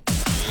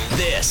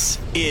This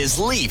is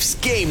Leafs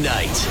Game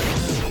Night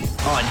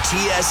on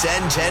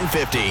TSN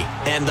 1050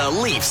 and the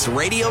Leafs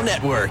Radio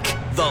Network.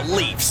 The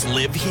Leafs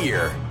live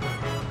here.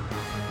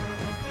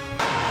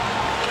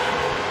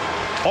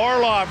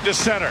 Orlov to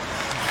center.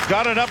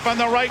 Got it up on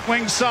the right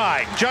wing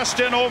side. Just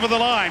in over the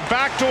line.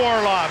 Back to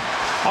Orlov.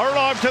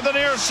 Orlov to the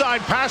near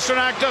side.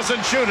 Pasternak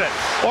doesn't shoot it.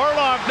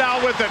 Orlov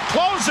now with it.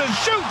 Closes,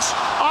 shoots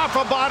off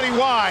a body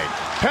wide.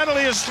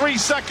 Penalty is 3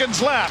 seconds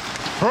left.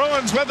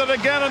 Bruins with it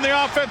again in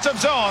the offensive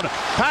zone.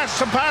 Pass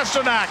to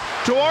Pasternak.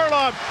 To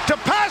Orlov. To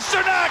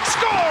Pasternak.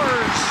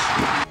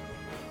 Scores!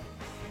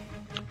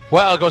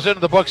 Well, it goes into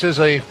the books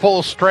as a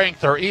full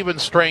strength or even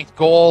strength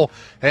goal,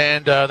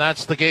 and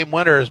that's the game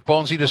winner, as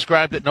Bonesy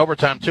described it in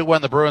overtime.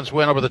 2-1, the Bruins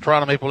win over the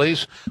Toronto Maple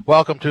Leafs.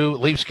 Welcome to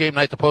Leafs Game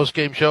Night, the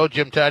post-game show.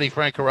 Jim, Tatti,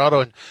 Frank Corrado,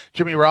 and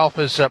Jimmy Ralph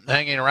is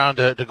hanging around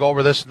to go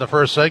over this in the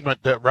first segment.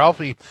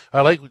 Ralphie,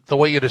 I like the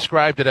way you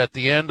described it at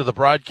the end of the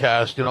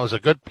broadcast. You know, it was a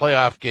good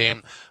playoff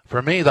game.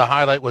 For me, the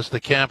highlight was the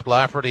Camp,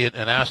 Lafferty, and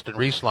Aston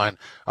Reese line.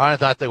 I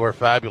thought they were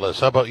fabulous.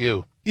 How about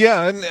you?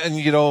 Yeah, and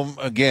you know,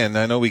 again,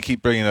 I know we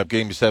keep bringing up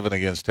Game 7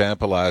 against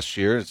Tampa last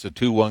year. It's a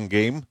 2-1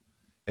 game,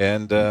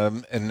 and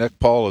Nick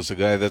Paul is the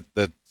guy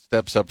that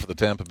steps up for the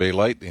Tampa Bay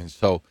Lightning.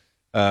 So,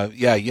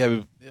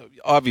 yeah,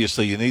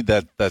 obviously you need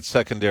that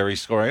secondary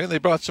scoring, and they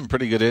brought some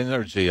pretty good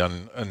energy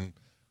on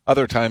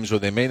other times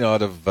when they may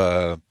not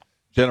have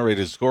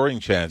generated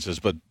scoring chances,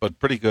 but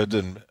pretty good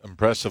and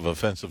impressive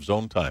offensive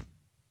zone time.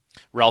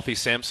 Ralphie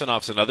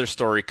Samsonov's another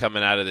story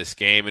coming out of this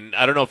game, and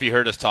I don't know if you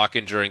heard us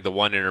talking during the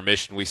one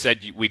intermission. We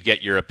said we'd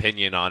get your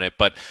opinion on it,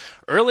 but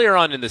earlier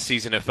on in the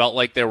season, it felt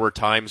like there were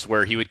times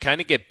where he would kind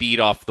of get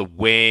beat off the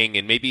wing,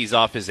 and maybe he's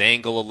off his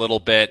angle a little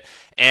bit,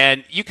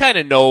 and you kind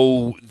of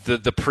know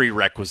the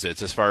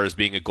prerequisites as far as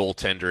being a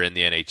goaltender in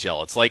the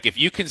NHL. It's like if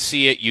you can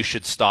see it, you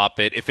should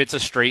stop it. If it's a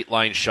straight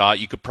line shot,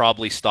 you could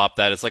probably stop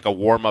that. It's like a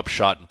warm-up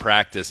shot in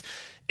practice.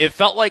 It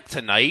felt like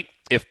tonight,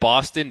 if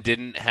Boston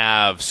didn't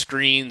have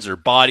screens or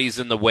bodies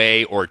in the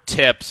way or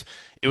tips,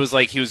 it was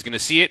like he was going to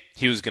see it,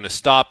 he was going to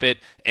stop it,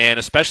 and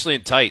especially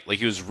in tight, like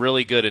he was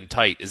really good in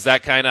tight. Is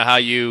that kind of how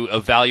you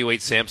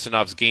evaluate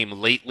Samsonov's game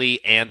lately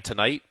and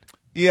tonight?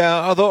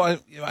 Yeah, although,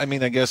 I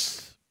mean, I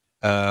guess,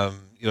 you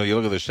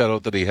look at the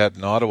shutout that he had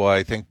in Ottawa.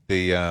 I think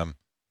I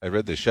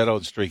read the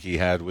shutout streak he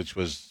had, which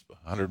was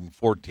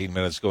 114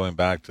 minutes going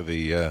back to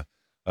the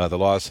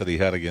loss that he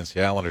had against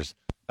the Islanders.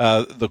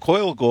 The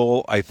Coyle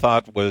goal, I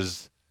thought,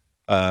 was...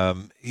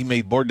 he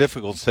made more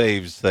difficult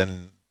saves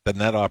than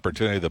that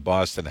opportunity that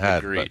Boston had.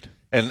 Agreed.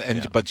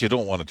 But you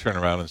don't want to turn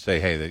around and say,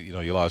 hey,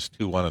 you lost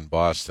 2-1 in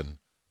Boston.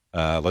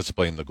 Let's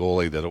blame the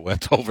goalie that it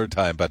went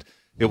overtime. But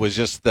it was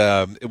just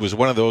it was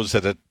one of those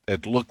that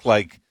it looked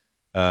like,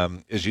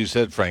 as you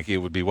said, Frankie, it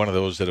would be one of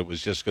those that it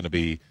was just going to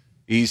be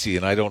easy.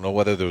 And I don't know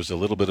whether there was a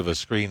little bit of a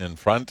screen in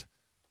front.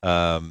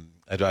 I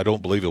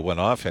don't believe it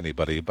went off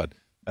anybody, but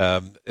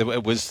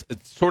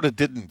it sort of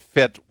didn't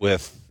fit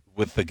with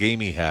the game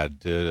he had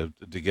to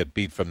get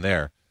beat from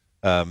there.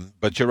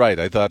 But you're right.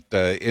 I thought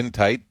in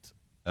tight,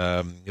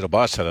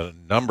 Boston had a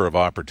number of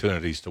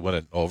opportunities to win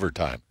it in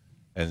overtime,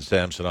 and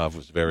Samsonov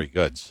was very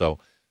good. So,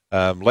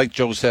 like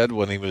Joe said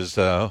when he was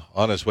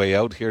on his way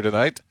out here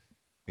tonight,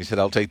 he said,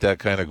 I'll take that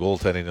kind of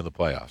goaltending in the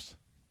playoffs.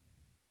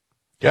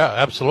 Yeah,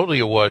 absolutely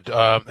you would.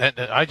 And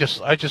I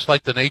just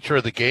like the nature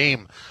of the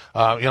game.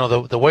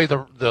 The way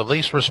the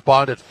Leafs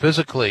responded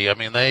physically. I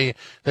mean, they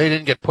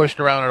didn't get pushed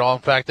around at all.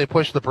 In fact, they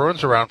pushed the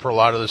Bruins around for a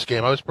lot of this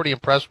game. I was pretty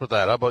impressed with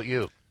that. How about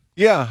you?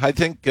 Yeah, I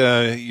think,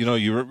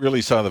 you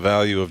really saw the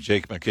value of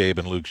Jake McCabe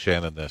and Luke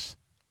Schenn in this.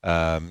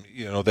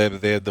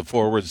 They had the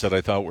forwards that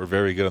I thought were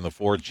very good on the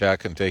forward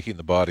check and taking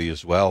the body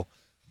as well.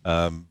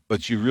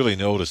 But you really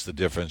noticed the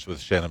difference with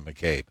Schenn and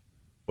McCabe,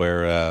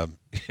 where,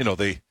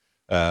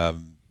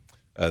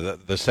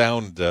 the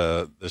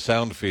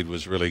sound feed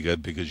was really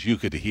good because you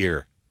could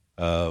hear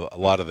a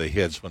lot of the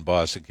hits when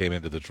Boston came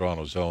into the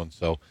Toronto zone.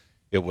 So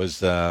it was,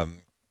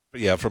 from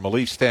a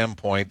Leaf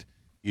standpoint,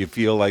 you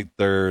feel like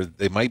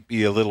they might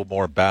be a little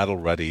more battle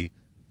ready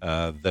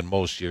than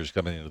most years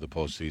coming into the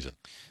postseason.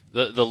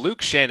 The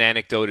Luke Schenn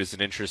anecdote is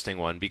an interesting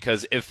one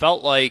because it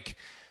felt like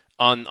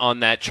on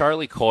that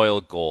Charlie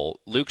Coyle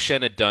goal, Luke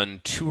Schenn had done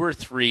 2 or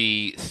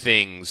 3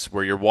 things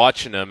where you're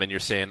watching him and you're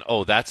saying,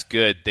 oh, that's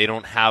good. They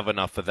don't have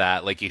enough of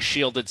that. Like he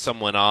shielded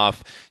someone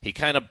off. He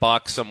kind of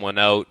boxed someone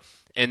out.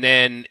 And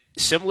then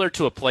similar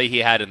to a play he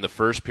had in the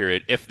first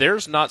period, if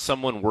there's not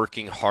someone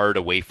working hard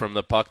away from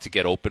the puck to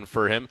get open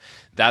for him,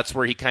 that's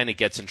where he kind of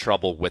gets in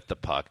trouble with the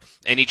puck.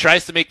 And he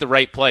tries to make the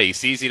right play. He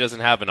sees he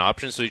doesn't have an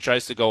option, so he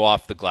tries to go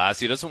off the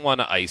glass. He doesn't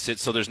want to ice it,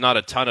 so there's not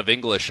a ton of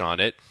English on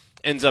it.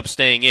 Ends up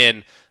staying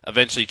in.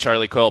 Eventually,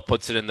 Charlie Coyle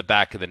puts it in the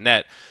back of the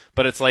net.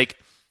 But it's like,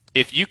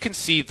 if you can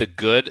see the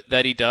good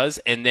that he does,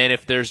 and then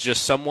if there's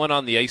just someone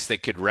on the ice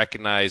that could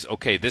recognize,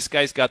 okay, this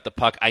guy's got the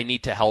puck, I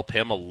need to help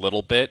him a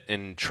little bit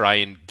and try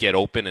and get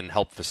open and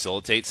help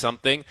facilitate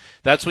something,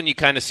 that's when you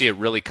kind of see it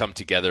really come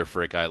together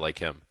for a guy like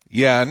him.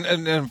 Yeah,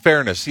 and in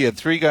fairness, he had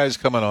 3 guys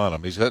coming on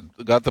him. He's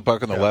got the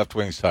puck on the left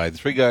wing side,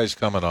 3 guys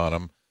coming on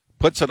him,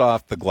 puts it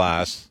off the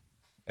glass,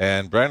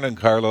 and Brandon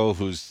Carlo,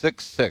 who's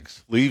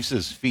 6'6", leaves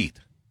his feet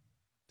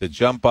to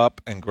jump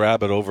up and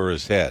grab it over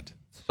his head.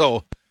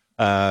 So,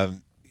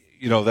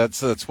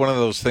 that's one of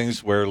those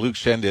things where Luke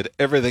Schenn did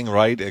everything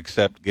right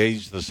except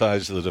gauge the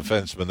size of the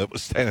defenseman that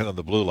was standing on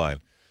the blue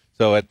line.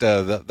 So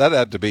that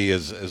had to be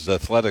as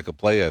athletic a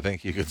play I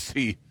think you could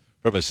see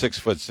from a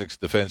 6'6"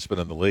 defenseman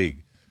in the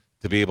league,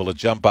 to be able to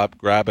jump up,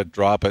 grab it,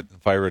 drop it,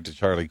 and fire it to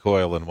Charlie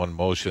Coyle in one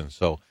motion.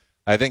 So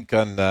I think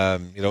on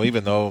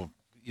even though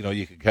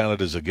you could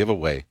count it as a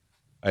giveaway,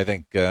 I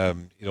think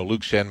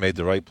Luke Schenn made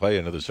the right play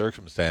under the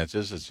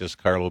circumstances. It's just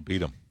Carlo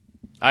beat him.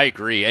 I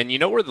agree. And you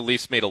know where the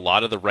Leafs made a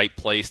lot of the right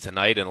plays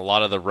tonight and a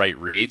lot of the right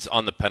reads?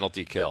 On the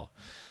penalty kill.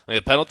 I mean,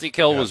 the penalty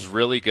kill was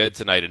really good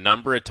tonight. A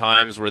number of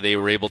times where they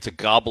were able to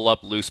gobble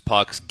up loose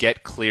pucks,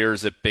 get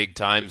clears at big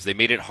times. They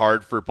made it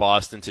hard for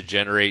Boston to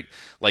generate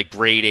like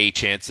grade A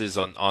chances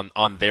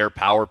on their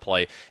power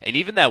play. And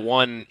even that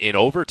one in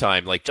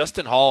overtime, like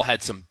Justin Hall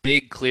had some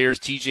big clears.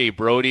 TJ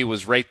Brody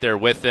was right there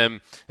with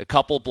him. A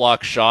couple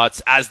block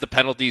shots. As the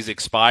penalty's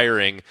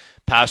expiring,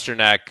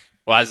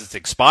 as it's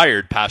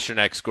expired,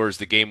 Pasternak scores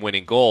the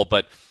game-winning goal.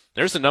 But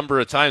there's a number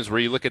of times where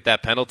you look at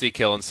that penalty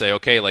kill and say,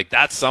 okay, like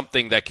that's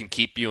something that can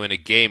keep you in a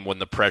game when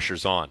the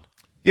pressure's on.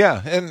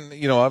 Yeah, and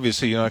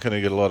obviously you're not going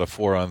to get a lot of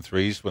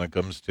 4-on-3s when it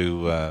comes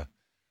to the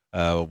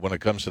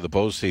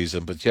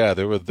postseason. But yeah,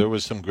 there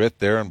was some grit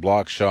there and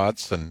block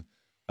shots and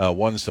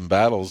won some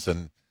battles,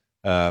 and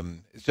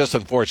it's just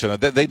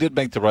unfortunate. They did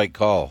make the right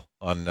call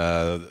on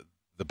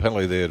the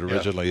penalty they had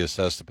originally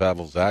assessed to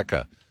Pavel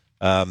Zacha.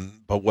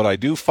 But what I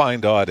do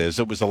find odd is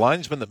it was the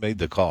linesman that made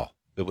the call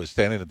that was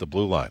standing at the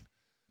blue line.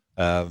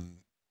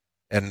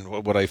 And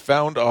what I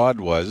found odd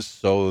was,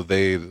 so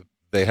they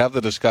have the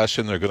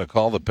discussion, they're going to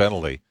call the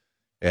penalty,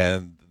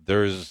 and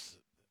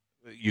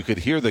you could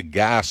hear the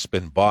gasp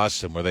in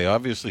Boston where they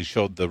obviously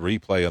showed the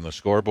replay on the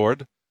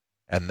scoreboard,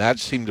 and that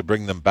seemed to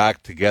bring them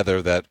back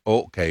together that,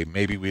 okay,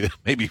 maybe we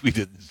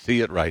didn't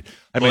see it right.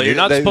 You're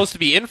not supposed to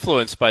be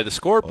influenced by the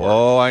scoreboard.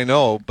 Oh, I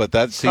know, but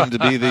that seemed to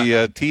be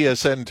the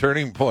TSN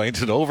turning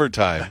point in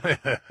overtime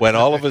when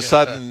all of a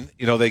sudden,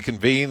 they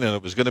convened and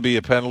it was going to be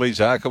a penalty.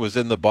 Zacha was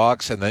in the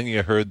box, and then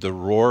you heard the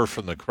roar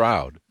from the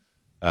crowd.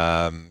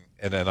 And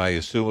then I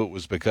assume it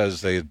was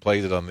because they had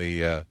played it on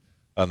the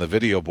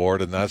video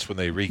board, and that's when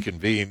they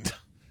reconvened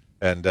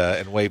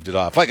and waved it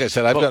off. Like I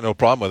said, I've got no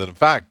problem with it. In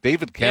fact,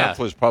 David Kampf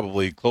was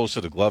probably closer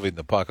to gloving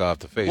the puck off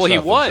the face. Well, he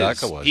was.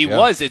 Zacha was. He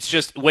was. It's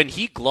just when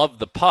he gloved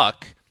the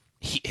puck,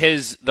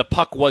 the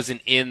puck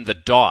wasn't in the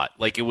dot.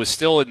 Like, it was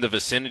still in the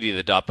vicinity of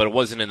the dot, but it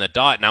wasn't in the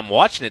dot. And I'm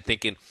watching it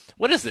thinking,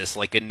 what is this,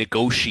 like a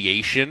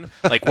negotiation?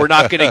 Like, we're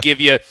not going to give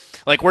you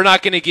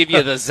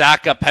the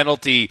Zacha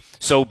penalty,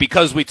 so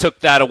because we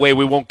took that away,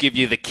 we won't give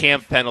you the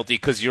Kampf penalty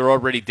because you're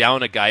already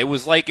down a guy. It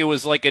was like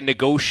a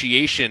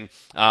negotiation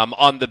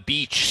on the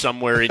beach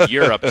somewhere in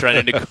Europe,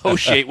 trying to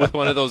negotiate with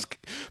one of those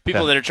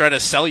people that are trying to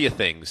sell you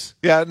things.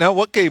 Yeah. Now,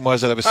 what game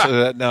was it?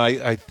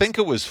 I think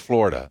it was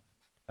Florida,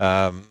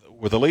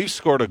 where the Leafs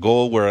scored a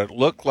goal where it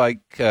looked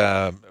like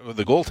the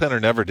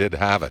goaltender never did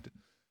have it,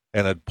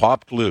 and it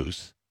popped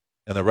loose.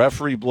 And the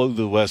referee blew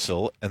the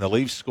whistle, and the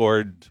Leafs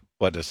scored,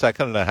 a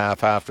second and a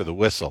half after the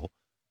whistle.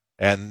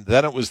 And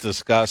then it was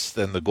discussed,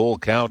 and the goal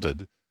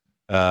counted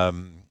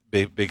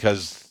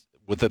because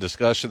with the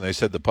discussion, they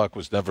said the puck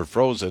was never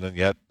frozen, and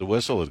yet the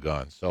whistle had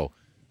gone. So,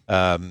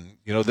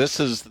 this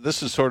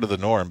is sort of the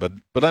norm.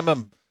 But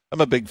I'm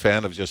a big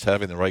fan of just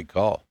having the right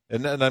call.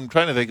 And I'm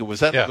trying to think,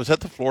 was that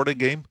the Florida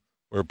game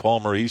where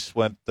Paul Maurice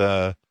went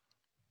a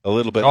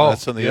little bit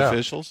nuts on the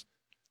officials?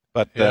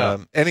 But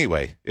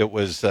anyway, it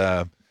was.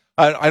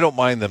 I don't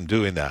mind them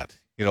doing that.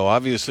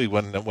 Obviously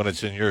when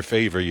it's in your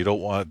favor, you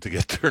don't want it to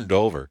get turned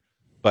over.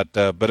 But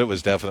it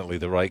was definitely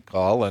the right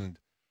call. And,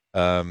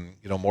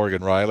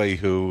 Morgan Riley,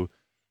 who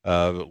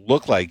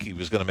looked like he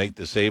was going to make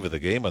the save of the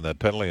game on that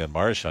penalty on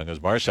Marchand,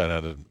 because Marchand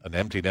had an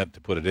empty net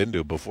to put it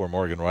into before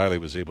Morgan Riley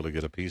was able to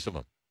get a piece of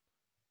him.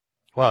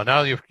 Well,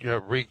 now you've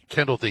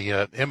rekindled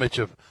the image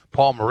of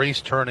Paul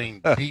Maurice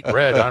turning beet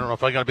red. I don't know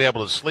if I'm going to be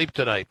able to sleep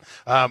tonight.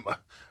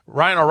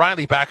 Ryan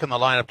O'Reilly back in the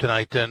lineup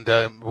tonight,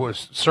 and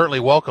was certainly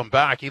welcome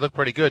back. He looked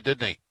pretty good,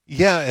 didn't he?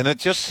 Yeah, and it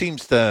just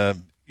seems to,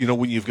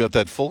 when you've got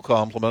that full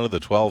complement of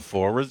the 12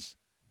 forwards,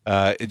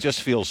 it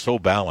just feels so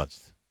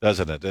balanced,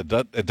 doesn't it?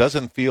 It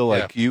doesn't feel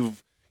like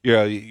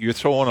you're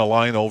throwing a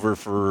line over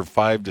for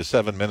 5 to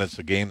 7 minutes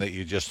a game that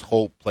you just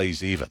hope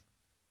plays even.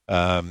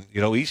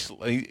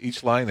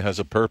 Each line has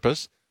a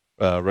purpose,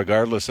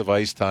 regardless of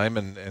ice time,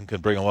 and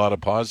can bring a lot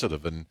of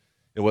positive. And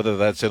whether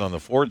that's in on the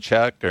forward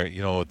check or,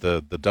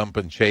 the dump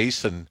and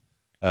chase and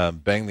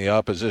bang the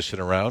opposition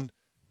around,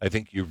 I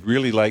think you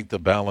really like the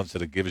balance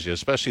that it gives you,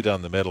 especially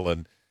down the middle.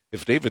 And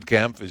if David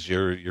Kampf is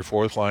your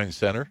fourth line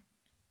center,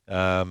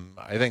 I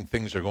think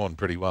things are going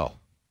pretty well.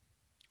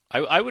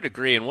 I would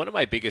agree. And one of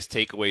my biggest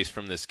takeaways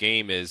from this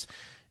game is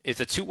it's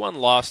a 2-1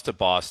 loss to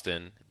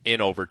Boston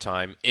in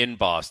overtime in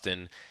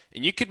Boston.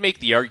 And you could make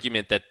the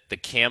argument that the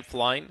Kampf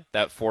line,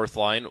 that fourth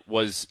line,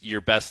 was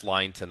your best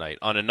line tonight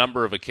on a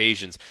number of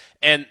occasions.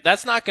 And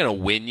that's not going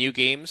to win you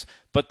games.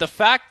 But the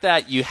fact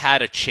that you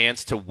had a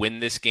chance to win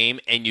this game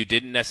and you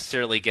didn't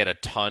necessarily get a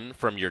ton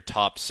from your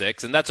top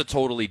six, and that's a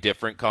totally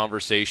different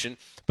conversation.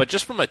 But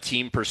just from a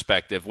team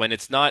perspective, when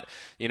it's not,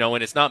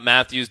 when it's not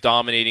Matthews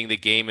dominating the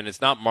game and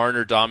it's not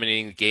Marner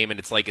dominating the game and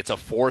it's like it's a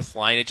fourth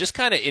line, it just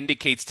kind of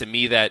indicates to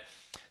me that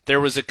there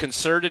was a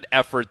concerted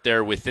effort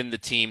there within the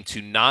team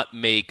to not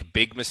make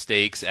big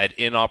mistakes at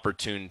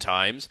inopportune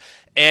times.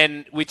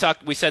 And we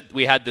said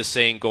we had this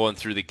saying going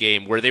through the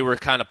game where they were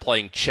kind of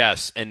playing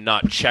chess and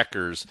not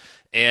checkers.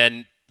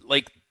 And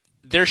like,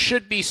 there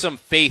should be some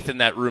faith in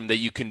that room that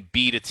you can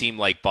beat a team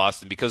like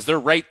Boston because they're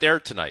right there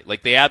tonight.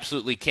 Like, they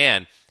absolutely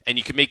can. And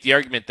you can make the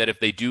argument that if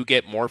they do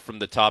get more from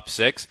the top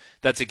six,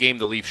 that's a game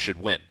the Leafs should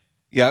win.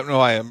 Yeah, no,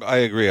 I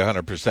agree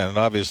 100%. And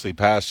obviously,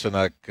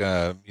 Pastrnak,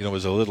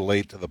 was a little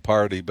late to the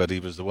party, but he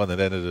was the one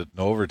that ended it in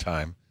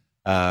overtime.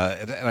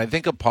 And I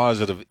think a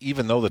positive,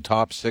 even though the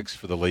top six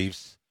for the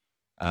Leafs,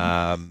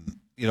 and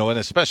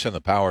especially on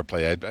the power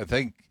play, I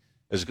think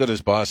as good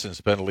as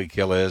Boston's penalty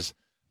kill is,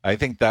 I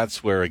think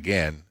that's where,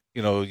 again,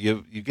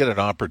 you get an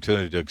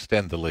opportunity to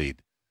extend the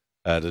lead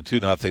to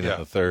 2-0 in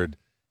the third,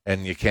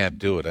 and you can't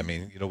do it. I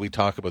mean, we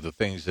talk about the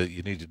things that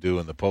you need to do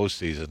in the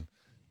postseason.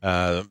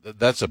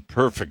 That's a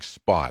perfect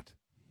spot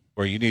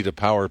where you need a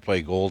power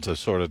play goal to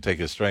sort of take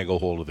a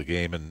stranglehold of the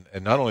game. And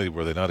not only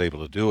were they not able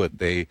to do it,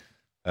 they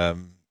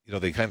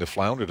kind of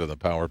floundered in the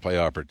power play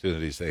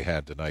opportunities they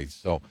had tonight.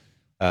 So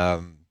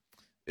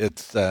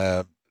it's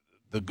the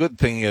good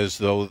thing is,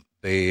 though,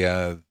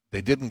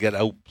 they didn't get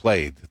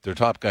outplayed. Their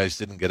top guys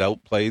didn't get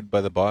outplayed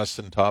by the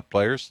Boston top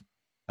players.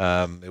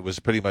 It was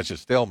pretty much a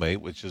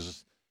stalemate, which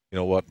is,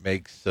 what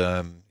makes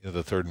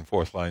the third and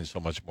fourth line so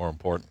much more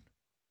important.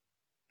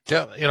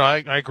 Yeah,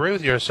 I agree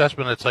with your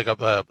assessment. It's like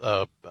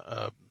a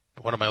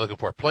what am I looking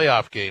for?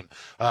 Playoff game.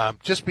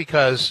 Just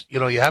because, you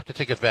have to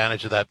take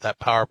advantage of that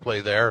power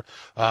play there.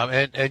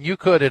 And you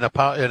could, in a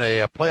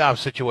playoff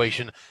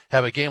situation,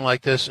 have a game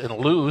like this and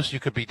lose. You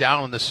could be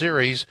down in the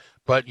series,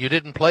 but you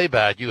didn't play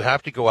bad. You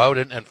have to go out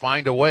and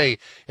find a way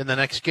in the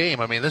next game.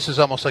 I mean, this is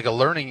almost like a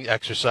learning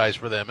exercise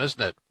for them,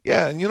 isn't it?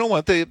 Yeah, and you know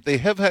what? They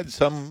have had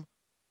some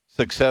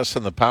success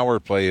in the power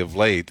play of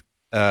late,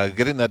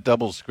 getting that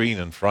double screen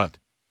in front.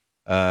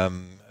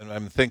 And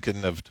I'm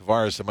thinking of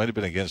Tavares. It might have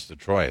been against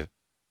Detroit,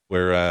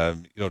 where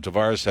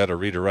Tavares had a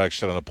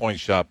redirection on a point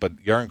shot, but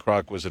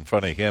Yarncroc was in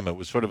front of him. It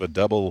was sort of a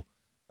double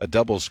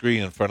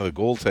screen in front of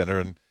the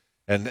goaltender,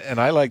 and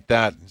I like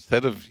that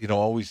instead of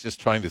always just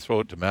trying to throw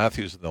it to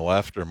Matthews on the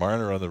left or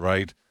Marner on the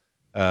right,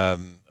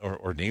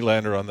 or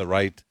Nylander on the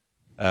right.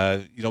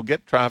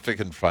 Get traffic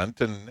in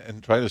front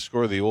and try to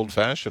score the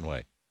old-fashioned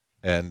way.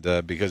 And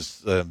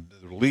because the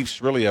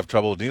Leafs really have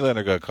trouble.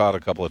 Nylander got caught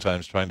a couple of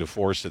times trying to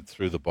force it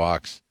through the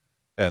box,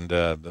 and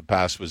the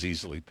pass was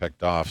easily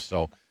picked off.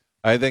 So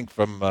I think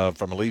from a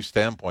Leafs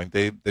standpoint,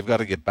 they've got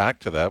to get back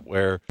to that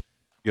where,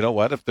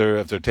 if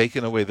they're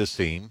taking away the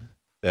seam,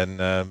 then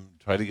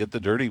try to get the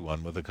dirty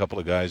one with a couple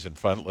of guys in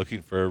front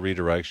looking for a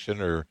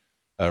redirection or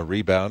a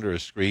rebound or a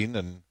screen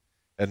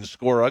and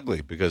score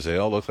ugly, because they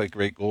all look like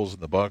great goals in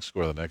the box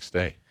score the next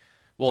day.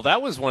 Well,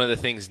 that was one of the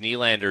things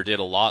Nylander did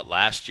a lot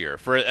last year.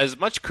 For as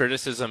much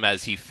criticism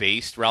as he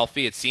faced,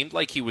 Ralphie, it seemed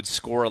like he would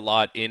score a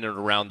lot in and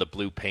around the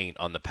blue paint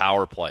on the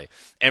power play.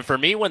 And for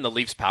me, when the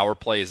Leafs power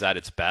play is at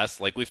its best,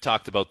 like we've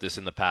talked about this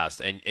in the past,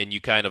 and you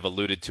kind of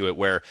alluded to it,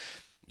 where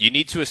you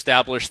need to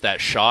establish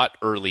that shot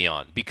early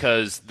on,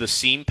 because the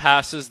seam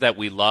passes that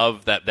we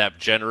love, that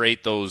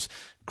generate those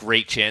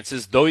great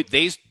chances,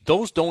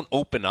 those don't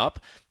open up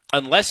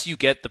unless you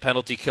get the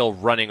penalty kill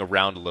running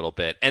around a little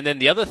bit. And then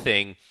the other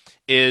thing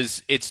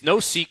is, it's no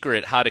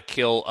secret how to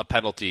kill a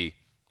penalty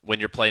when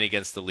you're playing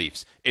against the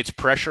Leafs. It's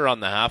pressure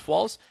on the half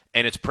walls,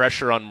 and it's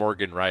pressure on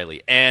Morgan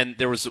Rielly. And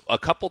there was a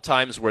couple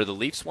times where the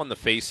Leafs won the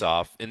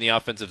face-off in the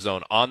offensive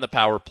zone on the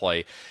power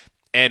play,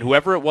 and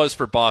whoever it was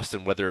for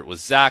Boston, whether it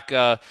was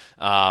Zaka,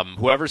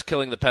 whoever's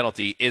killing the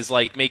penalty, is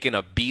like making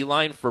a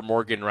beeline for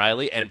Morgan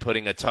Rielly and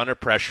putting a ton of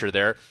pressure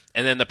there,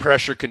 and then the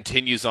pressure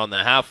continues on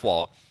the half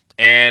wall.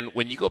 And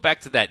when you go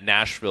back to that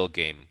Nashville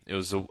game, it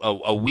was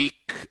a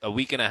week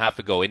and a half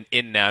ago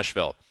in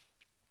Nashville,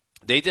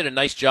 they did a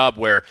nice job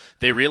where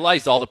they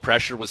realized all the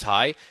pressure was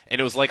high,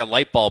 and it was like a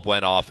light bulb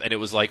went off, and it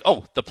was like,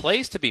 oh, the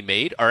plays to be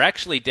made are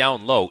actually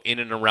down low in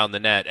and around the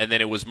net. And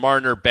then it was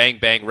Marner, bang,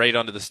 bang, right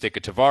onto the stick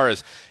of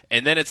Tavares.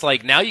 And then it's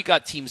like, now you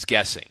got teams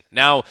guessing.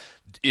 Now,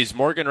 is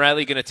Morgan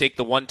Rielly going to take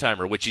the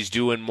one-timer, which he's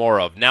doing more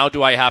of? Now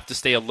do I have to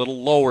stay a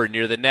little lower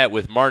near the net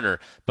with Marner?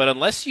 But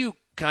unless you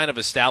kind of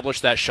establish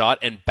that shot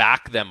and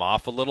back them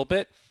off a little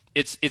bit,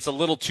 it's a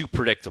little too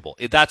predictable.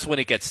 That's when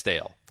it gets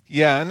stale.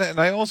 Yeah, and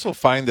I also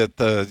find that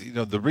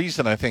the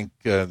reason I think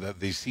that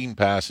these seam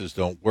passes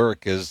don't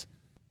work is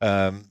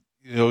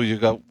you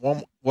got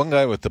one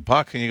guy with the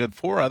puck and you got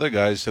four other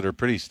guys that are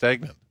pretty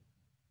stagnant.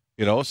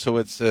 So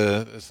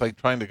it's like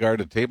trying to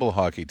guard a table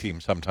hockey team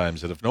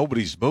sometimes, that if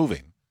nobody's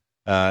moving,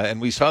 and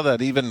we saw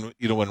that even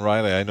when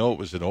Rielly, I know it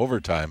was in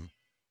overtime,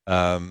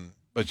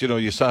 But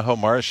you saw how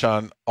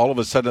Marchand all of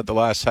a sudden at the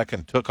last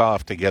second took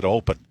off to get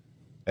open,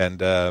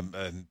 and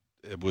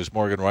it was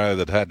Morgan Riley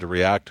that had to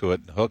react to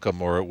it and hook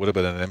him, or it would have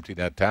been an empty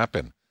net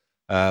tap-in.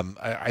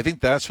 I think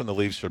that's when the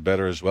Leafs are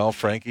better as well,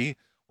 Frankie.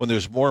 When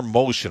there's more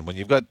motion, when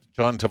you've got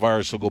John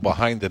Tavares who'll go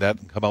behind the net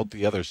and come out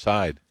the other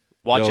side.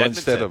 Watch Edmonton.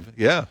 Instead of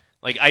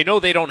I know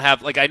they don't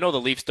have, I know the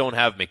Leafs don't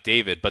have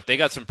McDavid, but they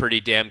got some pretty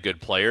damn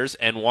good players,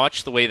 and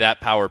watch the way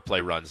that power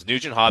play runs.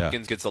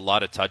 Nugent-Hopkins gets a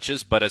lot of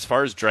touches, but as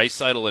far as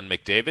Draisaitl and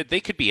McDavid, they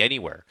could be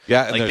anywhere.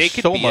 Yeah, and there's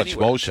so much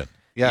motion.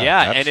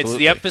 Yeah, and it's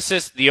the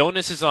emphasis, the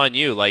onus is on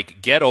you.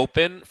 Get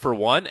open for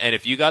one, and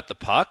if you got the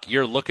puck,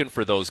 you're looking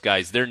for those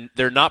guys.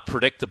 They're not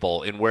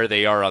predictable in where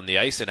they are on the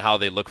ice and how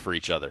they look for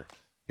each other.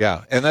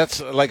 Yeah, and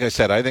that's, like I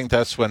said, I think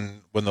that's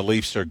when the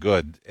Leafs are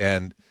good,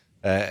 and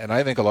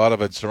I think a lot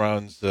of it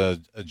surrounds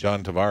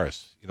John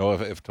Tavares.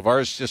 If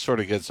Tavares just sort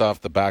of gets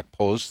off the back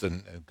post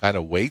and kind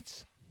of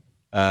waits,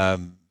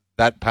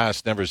 that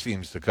pass never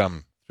seems to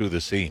come through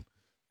the seam.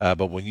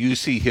 But when you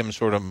see him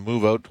sort of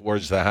move out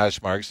towards the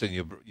hash marks, and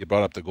you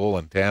brought up the goal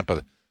in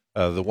Tampa,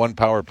 the one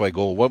power play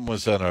goal, one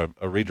was on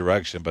a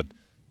redirection, but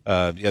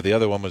the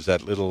other one was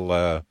that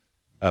little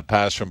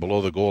pass from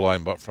below the goal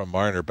line, but from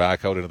Marner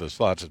back out into the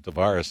slots of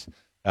Tavares.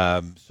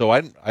 So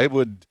I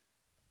would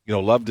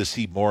love to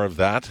see more of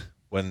that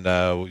when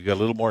we got a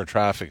little more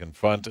traffic in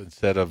front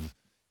instead of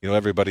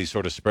everybody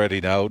sort of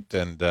spreading out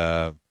and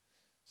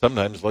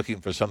sometimes looking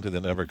for something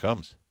that never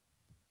comes.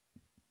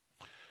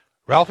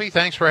 Ralphie,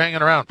 thanks for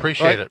hanging around.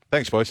 Appreciate it.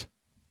 Thanks, boys.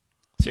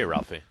 See you,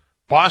 Ralphie.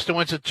 Boston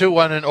wins it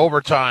 2-1 in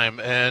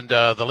overtime, and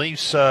the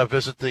Leafs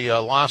visit the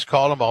loss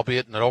column,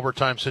 albeit in an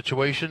overtime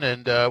situation,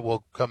 and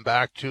we'll come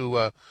back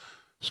to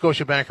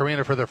Scotiabank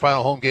Arena for their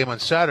final home game on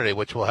Saturday,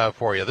 which we'll have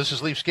for you. This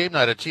is Leafs Game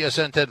Night at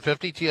TSN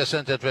 1050,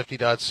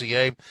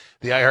 tsn1050.ca,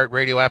 the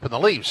iHeartRadio app, and the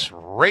Leafs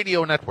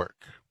Radio Network.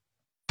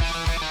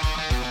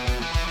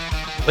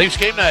 Leafs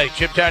Game Night,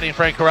 Jim Tatti and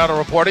Frank Corrado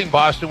reporting.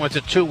 Boston wins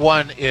it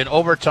 2-1 in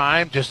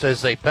overtime, just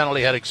as a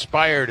penalty had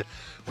expired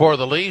for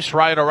the Leafs.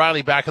 Ryan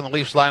O'Reilly back in the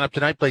Leafs lineup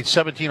tonight, played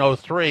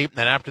 17:03,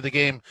 and after the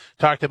game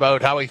talked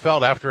about how he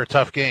felt after a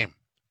tough game.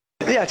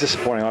 Yeah, it's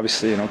disappointing.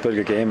 Obviously, played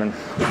a good game, and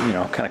kind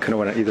of couldn't have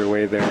went either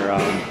way there.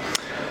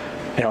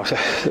 It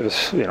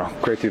was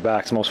great to be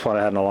back. It's the most fun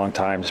I had in a long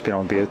time. Just being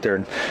able to be out there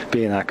and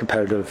being that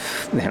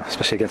competitive,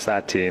 especially against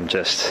that team.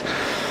 Just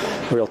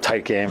a real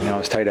tight game. It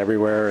was tight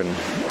everywhere, and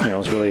it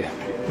was really.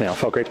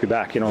 Felt great to be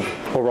back.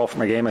 Overall for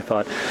my game, I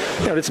thought,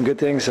 did some good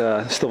things.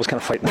 Still was kind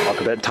of fighting the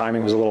puck a bit.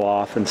 Timing was a little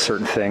off in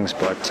certain things,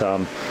 but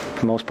for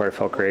the most part, it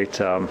felt great.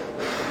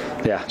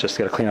 Just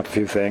got to clean up a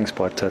few things,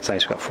 but it's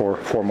nice. We've got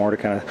four more to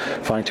kind of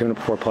fine tune it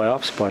before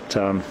playoffs. But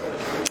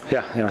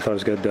I thought it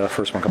was good.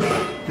 First one coming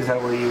back. Is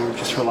that where you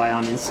just rely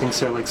on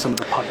instincts, or like some of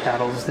the puck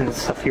battles and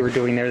stuff you were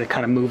doing there that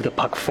kind of move the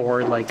puck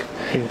forward, like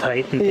in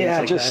tight and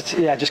things like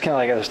that? Just kind of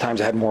like those times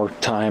I had more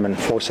time and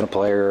forcing a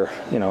player.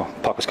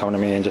 Puck was coming to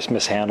me and just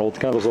mishandled.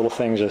 Kind of those little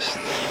things. Just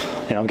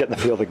I'm getting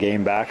the feel of the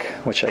game back,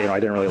 which I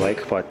didn't really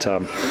like, but.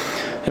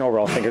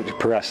 Overall, I think it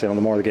progressed. The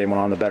more the game went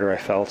on, the better I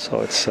felt.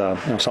 So it's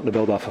something to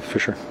build off of for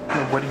sure.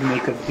 What do you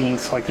make of being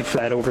selected for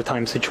that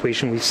overtime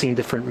situation? We've seen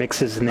different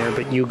mixes in there,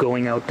 but you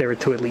going out there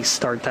to at least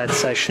start that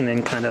session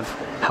and kind of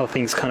how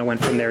things kind of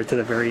went from there to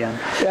the very end.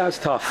 Yeah, it's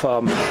tough.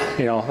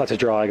 That's a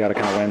draw I got to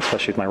kind of win,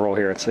 especially with my role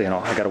here. It's I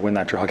got to win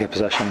that draw, get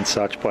possession and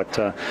such. But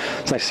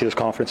it's nice to see this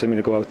confidence in me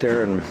to go out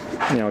there and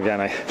again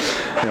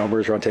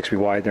Bergeron takes me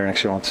wide there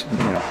next year.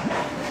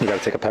 You got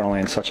to take a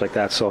penalty and such like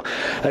that. So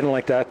I didn't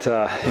like that.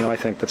 I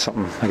think that's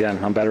something, again,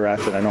 I'm better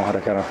at it. I know how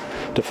to kind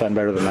of defend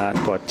better than that.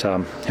 But,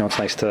 it's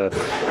nice to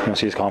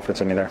see his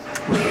confidence in me there.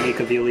 What do you make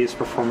of Elias's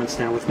performance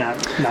now with not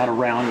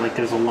around?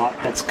 There's a lot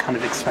that's kind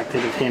of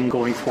expected of him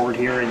going forward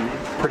here, and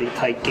pretty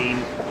tight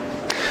game.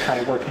 Kind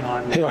of working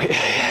on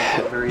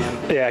the very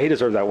end. Yeah, he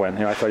deserved that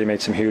win. I thought he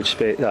made some huge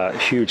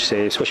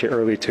saves, especially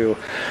early too.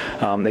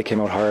 They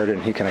came out hard,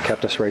 and he kind of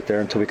kept us right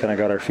there until we kind of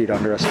got our feet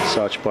under us and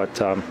such. But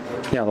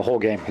the whole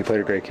game, he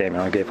played a great game.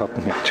 He gave up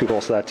 2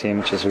 goals to that team,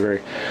 which is a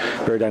very,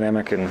 very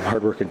dynamic and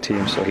hard-working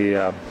team. So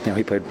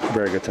he played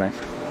very good tonight.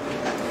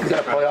 Is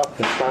that a playoff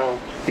style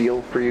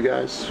feel for you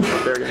guys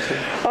out there against him?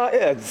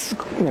 It's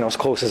as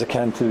close as it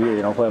can to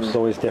be. Playoffs is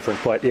always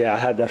different, but I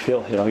had that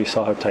feel. You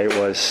saw how tight it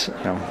was.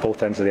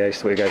 Both ends of the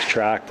ice, the way you guys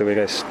tracked, the way you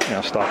guys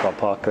stopped on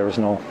puck. There was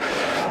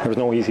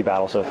no easy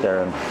battles out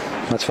there, and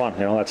that's fun.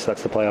 That's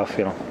the playoff.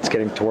 It's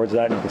getting towards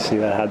that, and you can see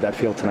that I had that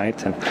feel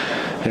tonight. And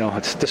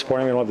it's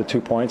disappointing we don't have the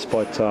 2 points,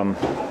 but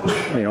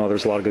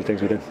there's a lot of good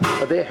things we did.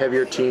 Are they a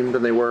heavier team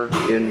than they were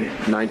in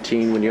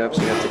 19 when you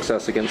actually had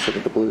success against them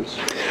with the Blues?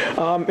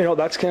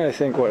 That's kind of, I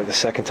think, the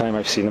second time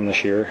I've seen them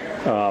this year.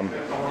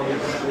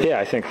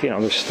 I think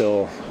there's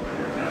still,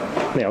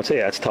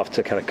 it's tough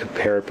to kind of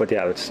compare it, but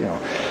it's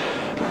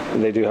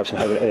they do have some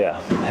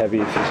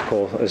heavy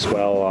physical as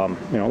well.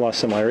 A lot of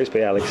similarities,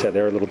 but like I said,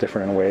 they're a little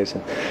different in ways,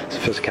 and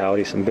some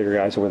physicality, some bigger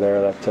guys over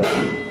there that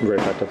very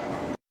effective.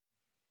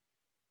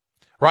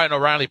 Ryan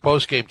O'Reilly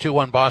postgame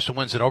 2-1 Boston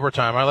wins in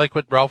overtime. I like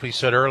what Ralphie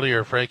said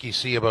earlier, Frankie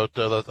C, about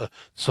the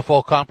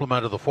full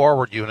complement of the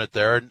forward unit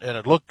there, and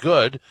it looked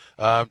good,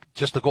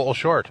 just a goal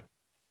short.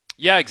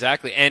 Yeah,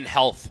 exactly. And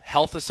health.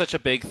 Health is such a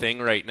big thing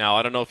right now.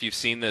 I don't know if you've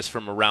seen this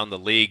from around the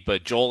league,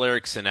 but Joel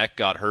Eriksson-Ek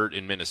got hurt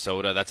in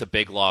Minnesota. That's a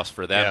big loss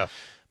for them. Yeah.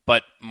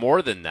 But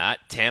more than that,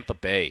 Tampa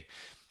Bay.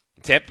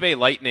 Tampa Bay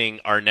Lightning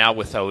are now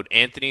without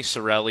Anthony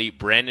Cirelli,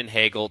 Brandon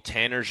Hagel,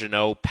 Tanner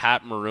Jeannot,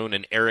 Pat Maroon,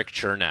 and Eric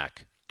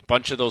Chernak. A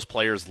bunch of those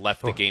players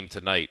left the game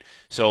tonight.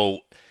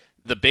 So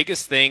the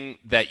biggest thing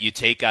that you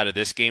take out of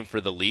this game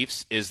for the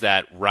Leafs is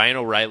that Ryan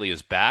O'Reilly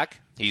is back.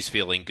 He's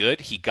feeling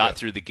good. He got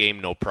through the game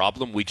no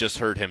problem. We just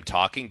heard him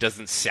talking.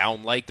 Doesn't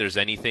sound like there's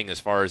anything as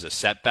far as a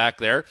setback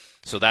there.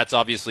 So that's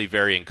obviously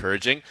very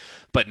encouraging.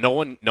 But no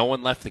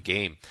one left the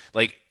game.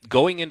 Like,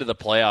 going into the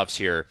playoffs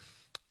here,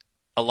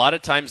 a lot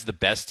of times the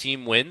best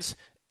team wins,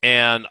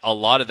 and a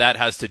lot of that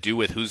has to do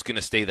with who's going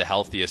to stay the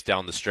healthiest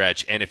down the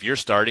stretch. And if you're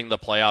starting the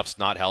playoffs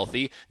not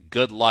healthy,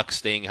 good luck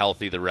staying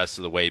healthy the rest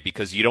of the way,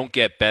 because you don't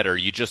get better.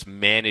 You just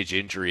manage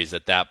injuries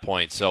at that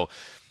point. So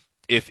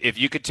if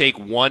you could take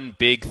one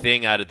big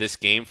thing out of this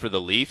game for the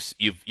Leafs,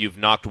 you've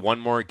knocked one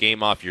more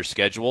game off your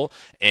schedule,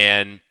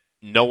 and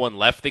no one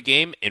left the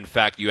game. In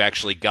fact, you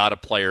actually got a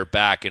player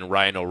back in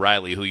Ryan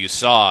O'Reilly, who you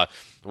saw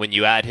when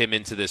you add him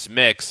into this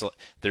mix.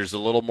 There's a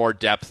little more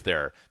depth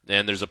there,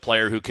 and there's a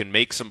player who can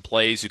make some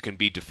plays, who can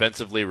be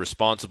defensively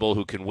responsible,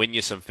 who can win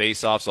you some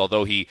faceoffs,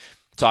 although he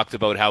talked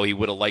about how he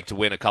would have liked to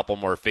win a couple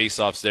more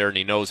faceoffs there, and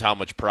he knows how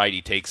much pride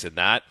he takes in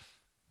that.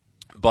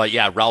 But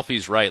yeah,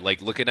 Ralphie's right.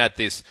 Like, looking at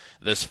this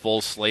full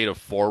slate of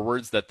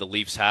forwards that the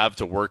Leafs have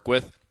to work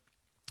with,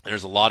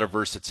 there's a lot of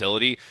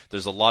versatility.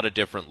 There's a lot of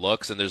different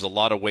looks, and there's a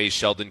lot of ways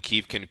Sheldon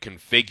Keefe can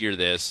configure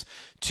this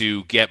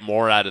to get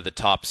more out of the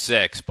top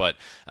six. But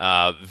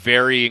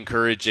very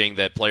encouraging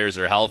that players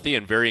are healthy,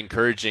 and very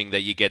encouraging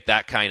that you get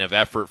that kind of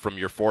effort from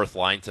your fourth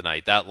line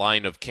tonight. That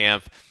line of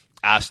Kampf,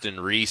 Aston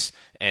Reese,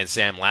 and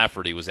Sam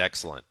Lafferty was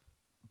excellent.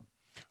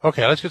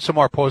 Okay, let's get some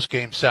more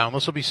post-game sound.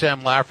 This will be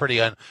Sam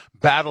Lafferty on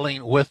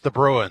battling with the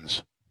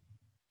Bruins.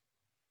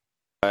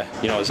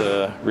 It was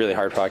a really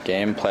hard-fought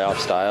game, playoff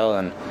style,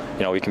 and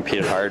we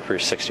competed hard for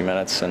 60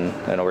 minutes and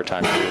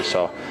overtime too.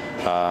 So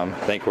I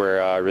think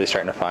we're really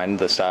starting to find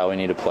the style we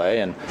need to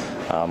play, and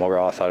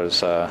overall I thought it was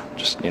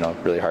just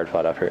really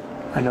hard-fought effort.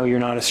 I know you're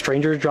not a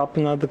stranger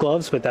dropping out the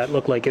gloves, but that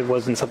looked like it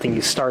wasn't something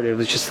you started. It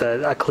was just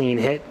a clean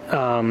hit.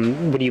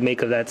 What do you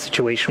make of that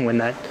situation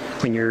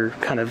when you're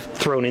kind of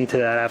thrown into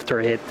that after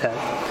a hit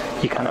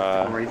that you kind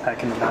of fall right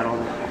back in the battle?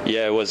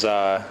 Yeah, it was.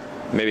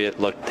 Maybe hit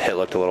looked a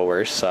little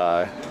worse.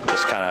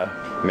 Just kind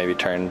of maybe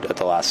turned at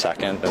the last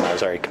second, and I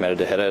was already committed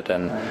to hit it.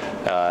 And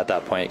at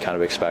that point, you kind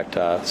of expect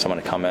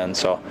someone to come in.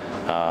 So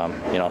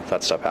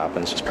that stuff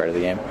happens. It's part of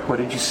the game. What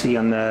did you see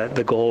on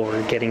the goal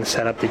or getting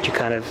set up? Did you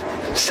kind of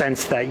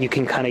sense that you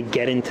can kind of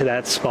get into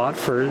that spot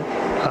for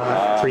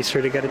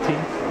Freeser to get it to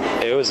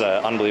you? It was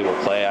an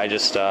unbelievable play. I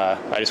just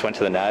went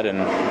to the net, and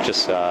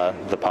just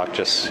the puck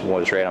just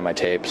was right on my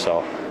tape.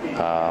 So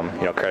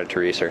credit to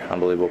Reeser,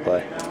 unbelievable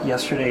play.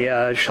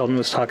 Yesterday, Sheldon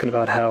was talking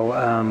about how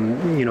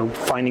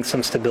finding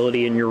some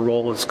stability in your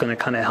role is going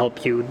to kind of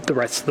help you the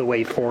rest of the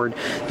way forward.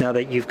 Now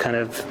that you've kind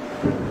of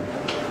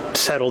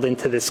settled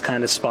into this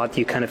kind of spot, do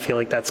you kind of feel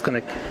like that's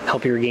going to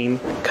help your game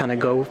kind of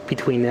go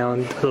between now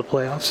and the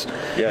playoffs?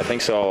 Yeah, I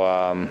think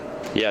so.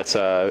 It's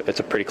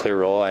a pretty clear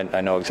role.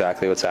 I know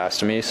exactly what's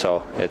asked of me,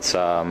 so it's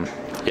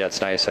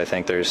nice. I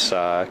think there's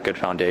a good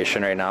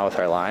foundation right now with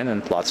our line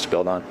and lots to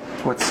build on.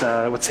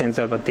 What stands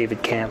out about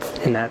David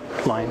Kampf in that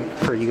line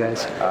for you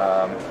guys?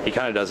 He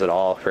kind of does it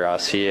all for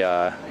us. He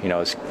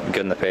is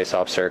good in the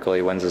face-off circle.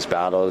 He wins his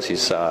battles.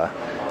 He's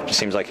just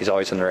seems like he's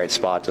always in the right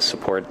spot to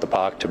support the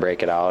puck, to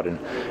break it out, and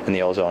in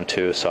the O-zone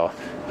too. So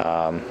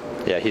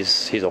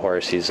he's a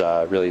horse. He's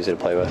really easy to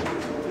play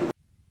with.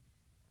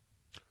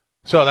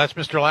 So that's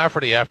Mr.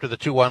 Lafferty after the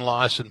 2-1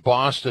 loss in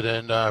Boston.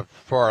 And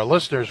for our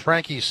listeners,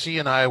 Frankie C.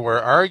 and I were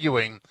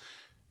arguing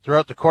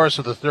throughout the course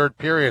of the third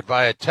period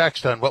via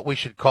text on what we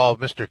should call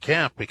Mr.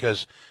 Kampf,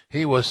 because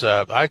he was,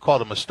 I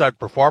called him a stud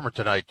performer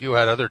tonight. You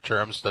had other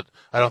terms that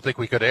I don't think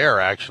we could air,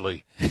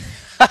 actually.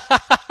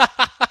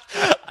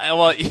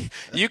 Well,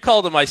 you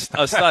called him a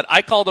stud.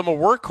 I called him a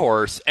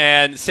workhorse,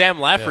 and Sam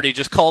Lafferty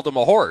just called him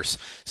a horse.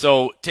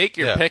 So take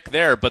your pick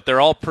there, but they're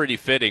all pretty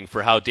fitting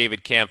for how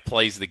David Kampf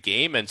plays the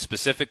game, and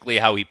specifically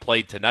how he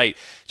played tonight.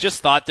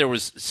 Just thought there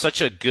was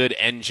such a good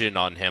engine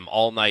on him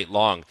all night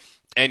long.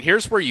 And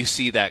here's where you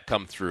see that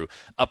come through.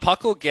 A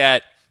puck will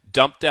get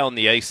dumped down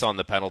the ice on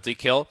the penalty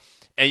kill,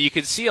 and you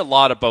can see a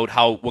lot about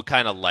what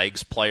kind of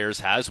legs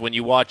players has when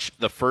you watch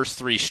the first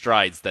three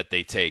strides that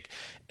they take.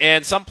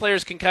 And some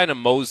players can kind of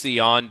mosey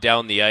on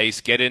down the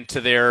ice, get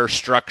into their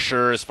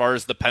structure as far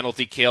as the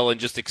penalty kill, and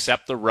just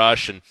accept the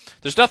rush. And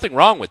there's nothing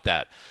wrong with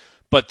that.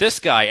 But this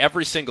guy,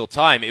 every single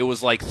time, it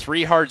was like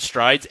 3 hard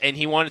strides, and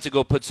he wanted to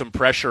go put some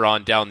pressure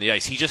on down the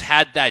ice. He just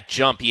had that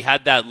jump. He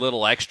had that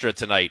little extra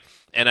tonight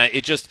And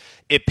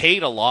it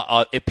paid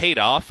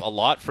off a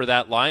lot for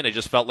that line. I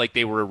just felt like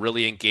they were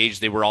really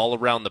engaged. They were all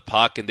around the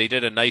puck, and they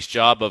did a nice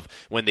job of,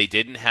 when they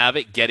didn't have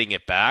it, getting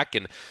it back.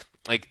 And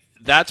like,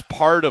 that's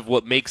part of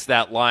what makes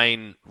that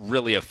line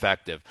really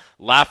effective.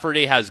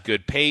 Lafferty has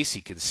good pace.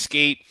 He can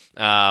skate.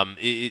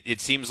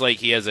 It seems like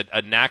he has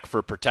a knack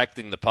for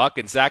protecting the puck.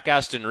 And Zach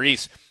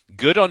Aston-Reese,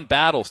 good on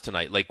battles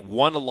tonight, like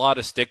won a lot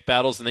of stick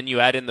battles. And then you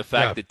add in the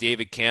fact that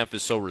David Kampf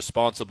is so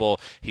responsible.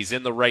 He's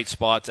in the right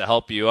spot to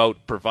help you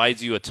out,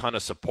 provides you a ton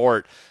of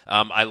support.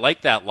 I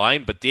like that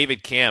line, but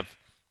David Kampf,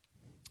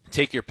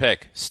 take your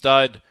pick.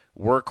 Stud,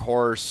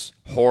 workhorse,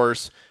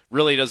 horse,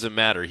 really doesn't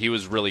matter. He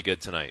was really good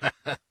tonight.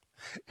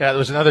 Yeah, there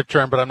was another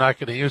term, but I'm not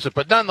going to use it.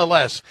 But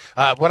nonetheless,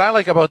 what I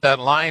like about that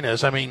line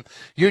is, I mean,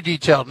 you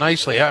detailed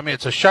nicely. I mean,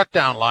 it's a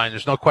shutdown line.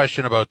 There's no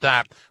question about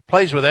that.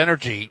 Plays with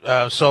energy.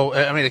 So,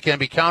 I mean, it can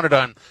be counted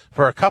on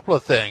for a couple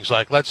of things.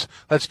 Like, let's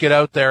get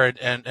out there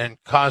and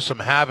cause some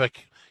havoc,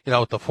 you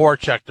know, with the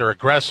forecheck. They're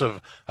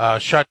aggressive,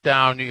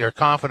 shutdown. You're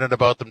confident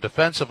about them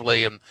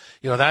defensively. And,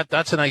 you know,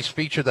 that's a nice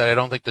feature that I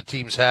don't think the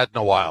team's had in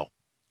a while.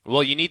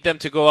 Well, you need them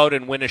to go out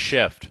and win a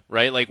shift,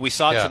 right? Like we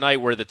saw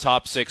tonight where the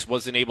top six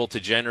wasn't able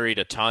to generate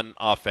a ton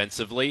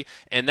offensively,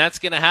 and that's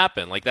going to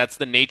happen. Like, that's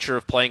the nature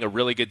of playing a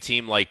really good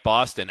team like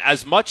Boston.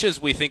 As much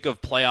as we think of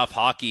playoff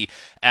hockey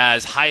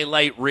as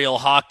highlight reel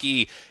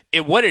hockey,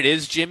 what it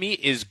is, Jimmy,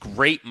 is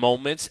great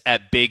moments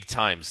at big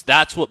times.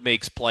 That's what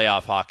makes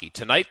playoff hockey.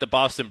 Tonight, the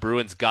Boston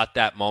Bruins got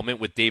that moment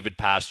with David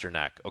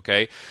Pastrnak,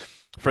 okay?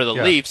 For the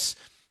Leafs,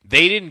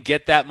 they didn't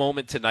get that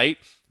moment tonight,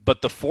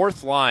 but the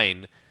fourth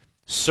line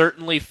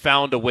certainly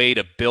found a way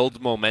to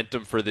build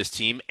momentum for this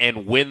team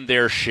and win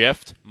their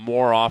shift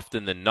more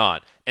often than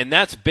not. And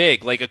that's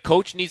big. Like, a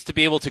coach needs to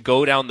be able to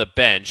go down the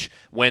bench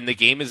when the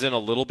game is in a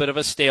little bit of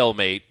a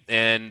stalemate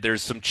and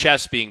there's some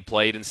chess being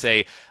played and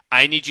say,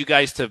 I need you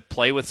guys to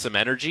play with some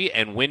energy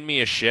and win me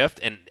a shift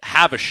and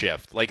have a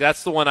shift. Like,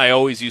 that's the one I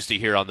always used to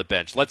hear on the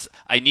bench.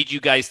 I need you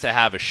guys to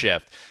have a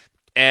shift.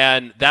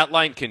 And that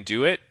line can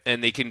do it,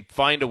 and they can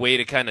find a way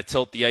to kind of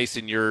tilt the ice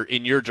in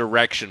your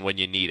direction when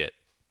you need it.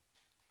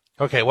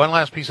 Okay, one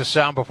last piece of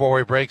sound before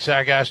we break.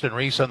 Zach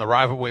Aston-Reese on the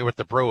rivalry with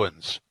the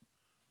Bruins.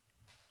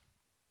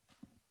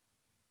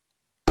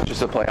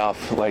 Just a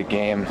playoff-like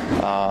game. You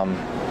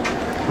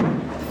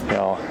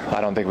know,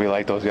 I don't think we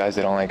like those guys.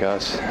 They don't like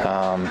us.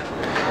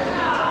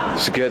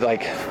 It's good,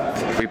 like,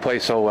 we play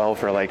so well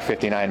for like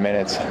 59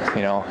 minutes,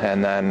 you know,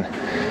 and then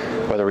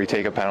whether we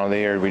take a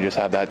penalty or we just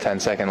have that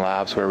 10-second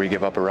lapse where we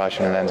give up a rush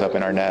and it ends up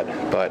in our net.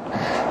 But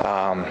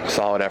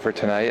solid effort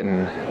tonight,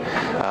 and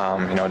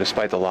you know,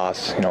 despite the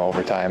loss, you know,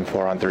 overtime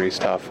 4-on-3 is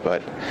tough,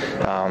 but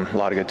a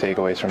lot of good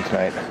takeaways from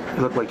tonight. It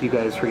looked like you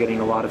guys were getting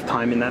a lot of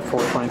time in that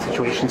fourth line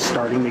situation,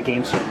 starting the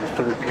game, so the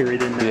third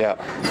period in there.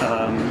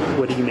 Yeah.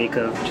 What do you make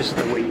of just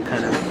the way you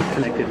kind of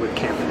connected with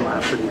Kampf and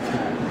Lafferty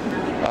tonight?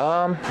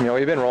 You know,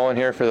 we've been rolling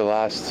here for the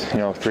last, you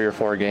know, 3 or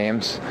 4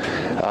 games.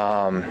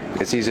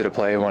 It's easy to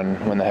play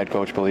when the head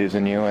coach believes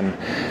in you, and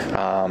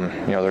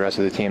you know, the rest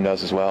of the team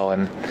does as well,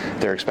 and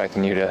they're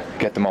expecting you to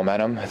get the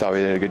momentum. I thought we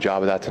did a good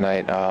job of that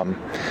tonight.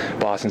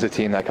 Boston's a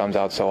team that comes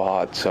out so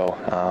hot, so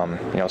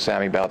you know,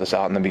 Sammy bailed us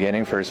out in the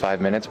beginning for his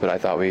 5 minutes, but I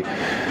thought we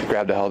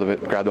grabbed a hold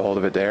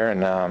of it there,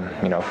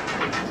 and you know,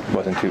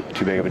 wasn't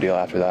too big of a deal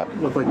after that.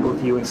 It looked like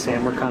both you and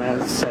Sam were kind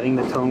of setting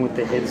the tone with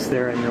the hits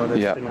there. I know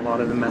that's been a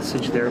lot of the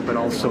message there, but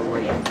also,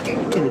 like,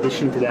 in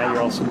addition to that,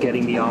 you're also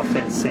getting the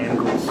offense. Sam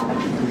goes,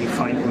 you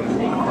find him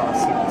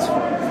across the ice for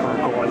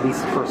a goal, at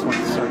least the first one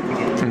to start the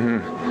game.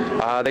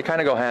 Mm-hmm. They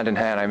kind of go hand in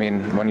hand. I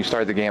mean, when you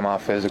start the game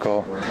off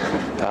physical,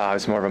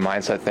 it's more of a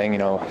mindset thing. You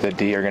know, the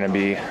D are going to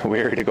be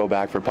weary to go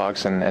back for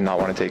pucks and not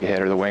want to take a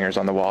hit, or the wingers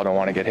on the wall don't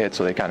want to get hit,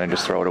 so they kind of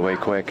just throw it away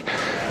quick.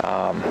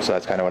 So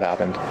that's kind of what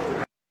happened.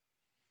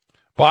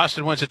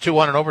 Boston wins it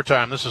 2-1 in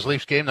overtime. This is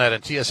Leafs Game Night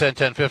on TSN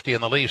 1050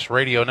 and the Leafs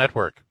Radio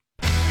Network.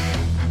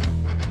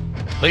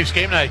 Leafs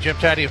Game Night, Jim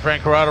Tatti and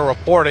Frank Corrado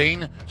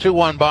reporting.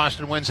 2-1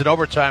 Boston wins in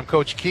overtime.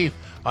 Coach Keefe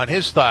on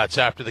his thoughts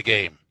after the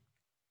game.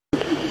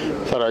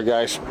 Thought our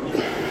guys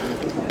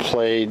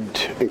played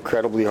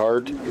incredibly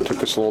hard. It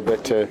took us a little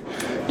bit to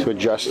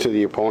adjust to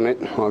the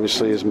opponent.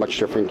 Obviously, it's a much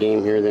different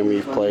game here than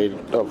we've played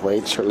of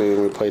late, certainly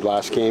than we played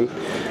last game.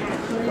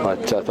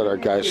 But I thought our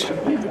guys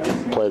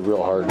played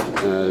real hard.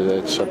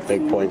 It's a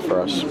big point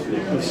for us.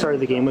 You started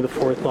the game with the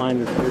fourth line,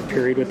 the third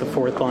period with the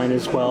fourth line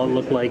as well. It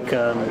looked like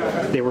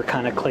they were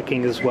kind of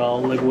clicking as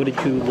well. Like, what did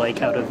you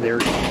like out of their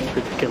game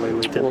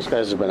particularly? Those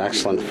guys have been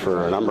excellent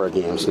for a number of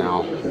games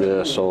now.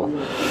 Yeah, so,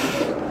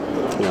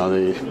 you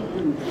know,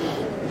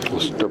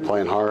 they're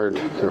playing hard,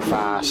 they're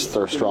fast,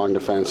 they're strong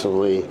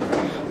defensively.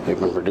 They've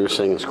been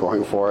producing and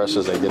scoring for us,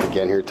 as they did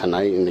again here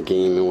tonight in the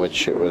game in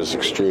which it was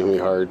extremely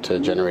hard to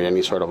generate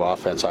any sort of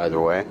offense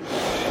either way.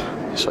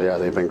 So yeah,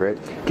 they've been great.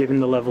 Given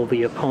the level of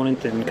the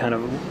opponent and kind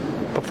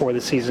of before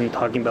the season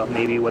talking about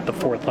maybe what the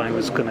fourth line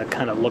was going to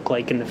kind of look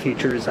like in the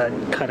future, is that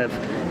kind of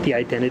the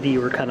identity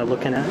you were kind of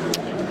looking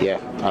at?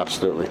 Yeah,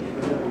 absolutely.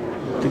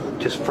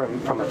 just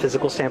from a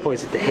physical standpoint?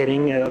 Is it the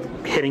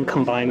hitting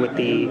combined with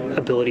the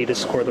ability to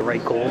score the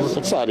right goals?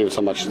 It's not even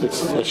so much.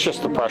 It's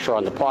just the pressure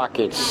on the puck.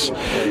 It's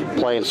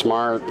playing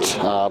smart,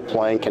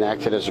 playing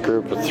connected as a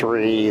group of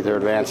three. They're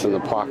advancing the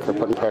puck. They're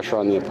putting pressure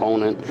on the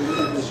opponent.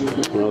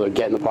 They're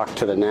getting the puck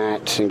to the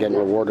net and getting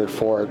rewarded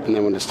for it. And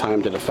then when it's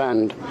time to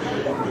defend,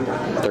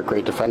 they're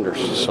great defenders.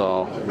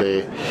 So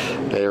they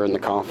are in the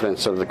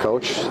confidence of the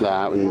coach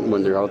that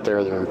when they're out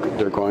there,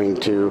 they're going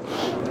to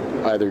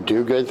either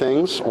do good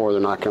things or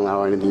they're not going to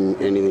allow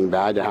anything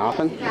bad to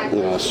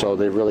happen. So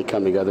they've really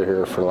come together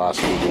here for the last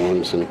few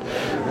games, and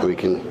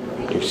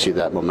you see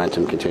that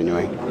momentum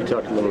continuing. You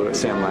talked a little bit about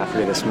Sam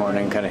Lafferty this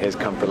morning, kind of his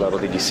comfort level.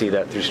 Did you see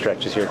that through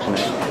stretches here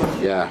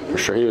tonight? Yeah, for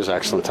sure. He was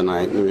excellent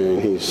tonight. I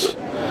mean, he's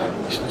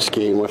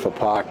skiing with a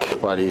puck,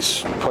 but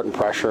he's putting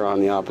pressure on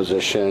the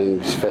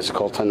opposition. He's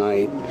physical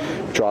tonight.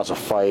 Draws a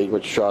fight,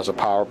 which draws a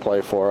power play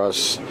for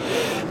us.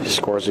 He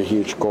scores a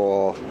huge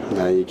goal.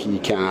 You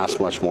can't ask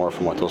much more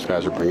from what those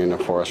guys are bringing in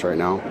for us right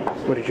now.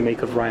 What did you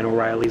make of Ryan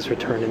O'Reilly's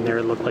return in there?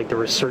 It looked like there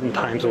were certain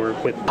times where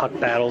with puck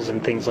battles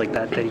and things like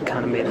that he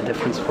kind of made a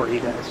difference for you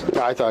guys.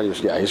 I thought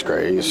he's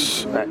great.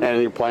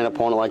 And you're playing an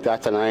opponent like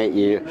that tonight,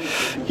 you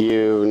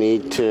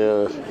need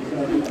to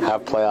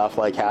have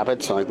playoff-like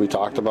habits, like we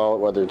talked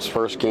about, whether it's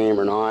first game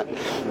or not.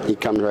 He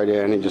comes right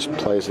in, he just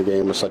plays the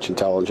game with such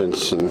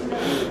intelligence and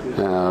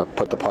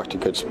put the puck to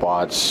good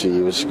spots.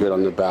 He was good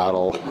on the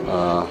battle.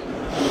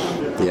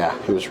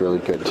 He was really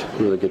good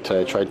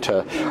today.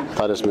 I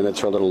thought his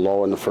minutes were a little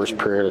low in the first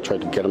period. I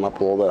tried to get him up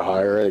a little bit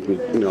higher. I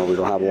think we don't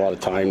have a lot of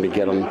time to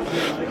get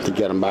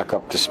him back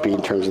up to speed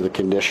in terms of the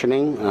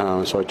conditioning.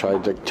 So I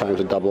tried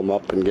to double him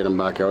up and get him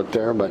back out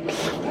there. But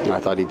I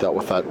thought he dealt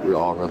with that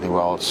all really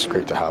well. It's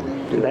great to have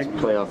him. Do that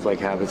playoff-like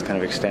habits kind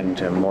of extend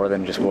to more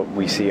than just what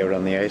we see out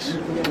on the ice?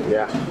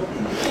 Yeah.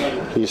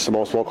 He's the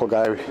most vocal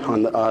guy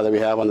that we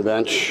have on the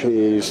bench.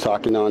 He's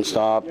talking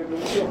nonstop.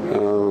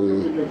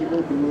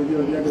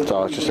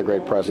 So it's just a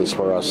great presence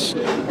for us.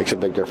 Makes a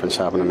big difference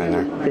having him in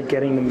there.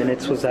 Getting the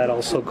minutes, was that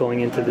also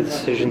going into the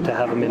decision to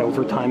have him in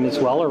overtime as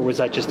well, or was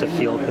that just a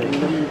feel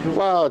thing?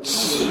 Well,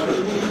 it's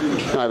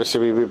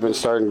obviously we've been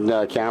starting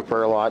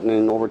Camper a lot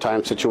in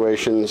overtime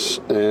situations,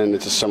 and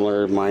it's a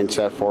similar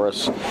mindset for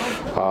us.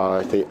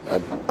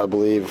 I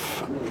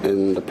believe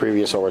in the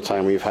previous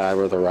overtime we've had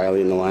with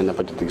O'Reilly in the lineup,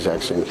 I did the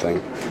exact same thing.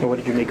 What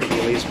did you make of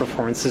O'Reilly's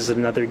performances?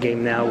 Another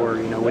game now where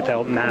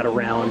without Matt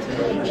around,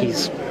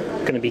 he's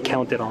going to be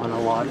counted on a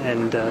lot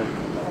and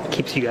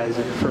keeps you guys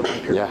in for a long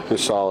period. Yeah,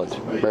 he's solid,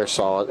 very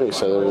solid. Like I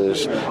said,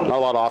 there's not a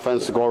lot of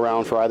offense to go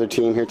around for either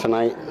team here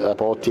tonight.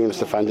 Both teams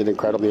defended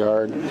incredibly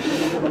hard,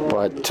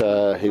 but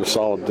he was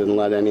solid. Didn't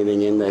let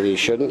anything in that he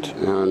shouldn't.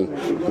 And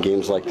in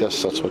games like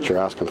this, that's what you're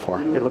asking for.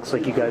 It looks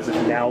like you guys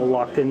have now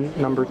locked in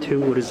number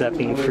 2. What does that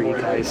mean for you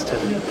guys to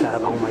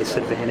have home ice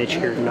advantage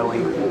here,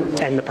 knowing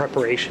and the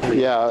preparation?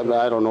 Yeah,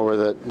 I don't know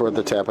where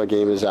the Tampa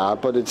game is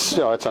at, but it's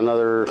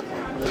another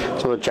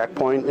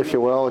checkpoint, if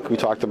you will. Like we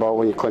talked about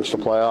when you clinch the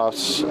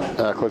playoffs.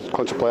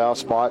 Clinch a playoff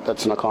spot,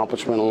 that's an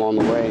accomplishment along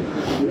the way,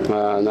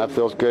 and that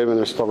feels good when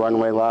there's still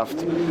runway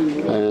left,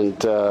 and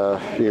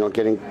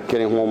getting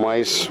home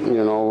ice,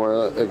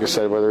 like I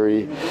said, whether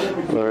it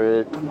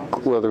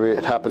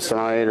happens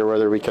tonight or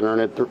whether we can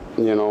earn it, the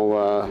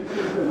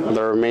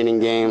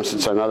remaining games,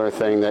 it's another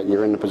thing that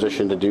you're in the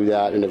position to do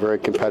that in a very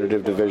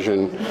competitive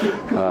division,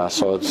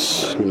 so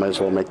you might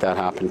as well make that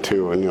happen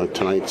too. And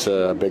tonight's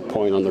a big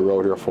point on the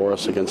road here for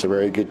us against a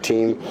very good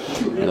team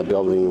in a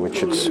building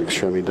which it's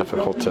extremely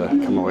difficult to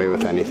come away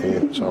with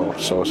anything. So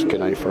it's a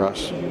good night for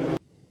us.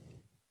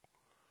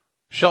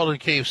 Sheldon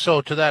Keefe,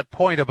 so to that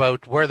point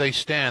about where they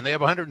stand, they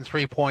have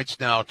 103 points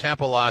now.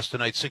 Tampa lost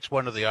tonight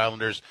 6-1 to the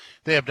Islanders.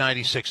 They have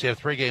 96. They have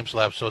 3 games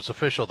left, so it's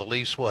official. The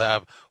Leafs will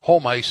have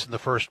home ice in the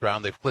first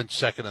round. They've clinched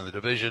second in the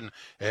division,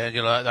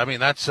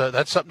 and that's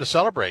something to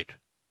celebrate.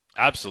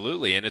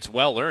 Absolutely, and it's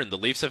well earned. The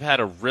Leafs have had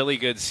a really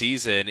good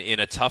season in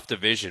a tough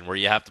division where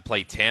you have to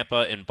play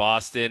Tampa and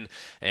Boston,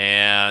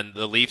 and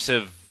the Leafs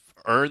have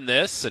earned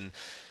this, and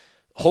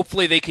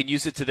hopefully they can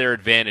use it to their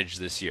advantage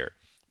this year.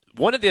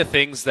 One of the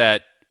things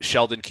that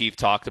Sheldon Keefe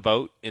talked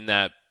about in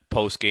that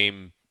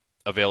post-game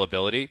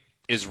availability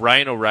is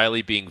Ryan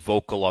O'Reilly being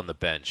vocal on the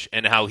bench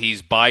and how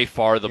he's by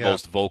far the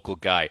most vocal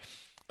guy.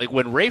 Like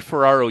when Ray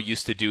Ferraro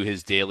used to do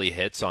his daily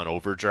hits on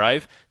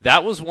Overdrive,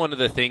 that was one of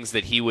the things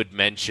that he would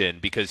mention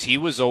because he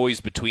was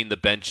always between the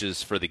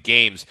benches for the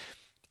games.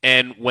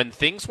 And when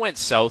things went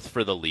south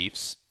for the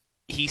Leafs,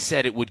 he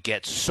said it would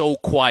get so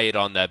quiet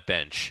on that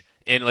bench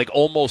and like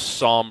almost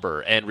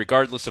somber. And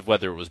regardless of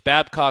whether it was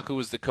Babcock who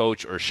was the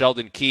coach or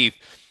Sheldon Keefe,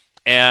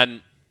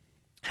 and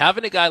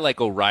having a guy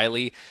like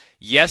O'Reilly,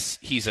 yes,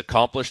 he's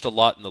accomplished a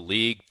lot in the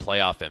league,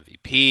 playoff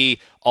MVP,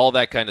 all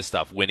that kind of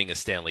stuff, winning a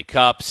Stanley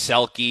Cup,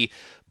 Selke.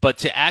 But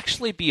to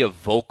actually be a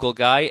vocal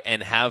guy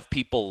and have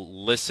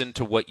people listen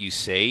to what you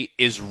say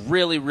is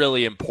really,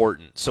 really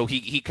important. So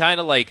he kind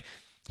of like,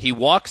 he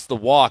walks the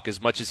walk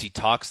as much as he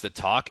talks the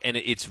talk, and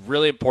it's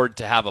really important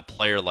to have a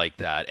player like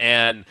that.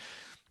 And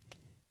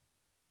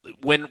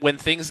when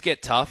things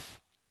get tough,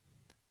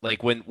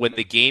 like when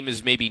the game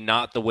is maybe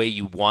not the way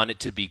you want it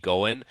to be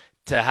going,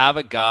 to have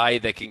a guy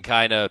that can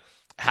kind of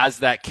has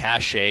that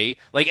cachet.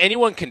 Like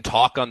anyone can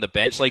talk on the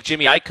bench. Like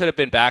Jimmy, I could have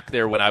been back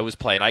there when I was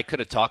playing. I could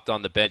have talked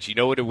on the bench. You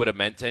know what it would have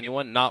meant to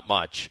anyone? Not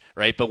much,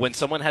 right? But when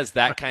someone has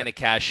that kind of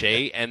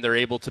cachet and they're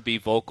able to be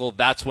vocal,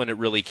 that's when it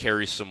really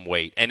carries some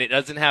weight. And it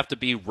doesn't have to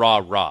be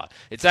rah-rah.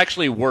 It's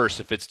actually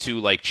worse if it's too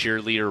like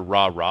cheerleader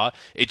rah-rah.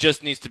 It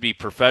just needs to be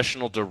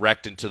professional,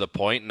 direct, and to the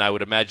point. And I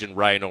would imagine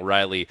Ryan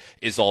O'Reilly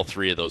is all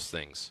three of those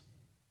things.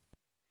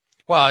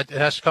 Well, it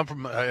has to come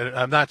from.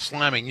 I'm not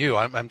slamming you.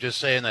 I'm just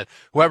saying that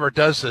whoever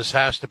does this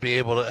has to be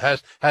able to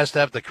has to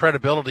have the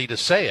credibility to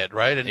say it,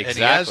 right? And,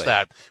 exactly. And he has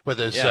that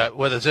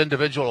with his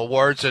individual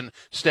awards and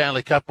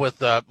Stanley Cup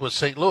with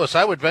St. Louis.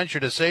 I would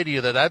venture to say to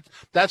you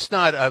that's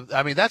not.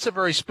 I mean, that's a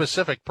very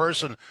specific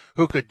person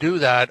who could do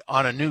that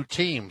on a new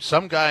team.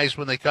 Some guys,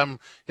 when they come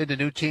into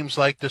new teams,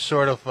 like to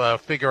sort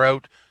of figure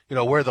out,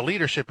 where the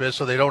leadership is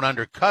so they don't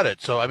undercut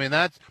it. So, I mean,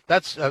 that's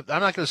I'm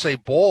not going to say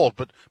bold,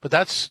 but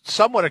that's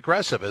somewhat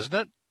aggressive, isn't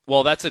it?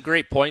 Well, that's a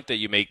great point that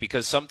you make,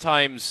 because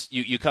sometimes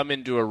you come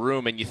into a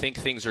room and you think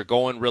things are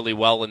going really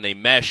well and they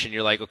mesh and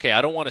you're like, okay,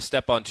 I don't want to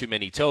step on too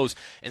many toes.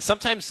 And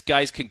sometimes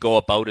guys can go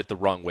about it the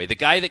wrong way. The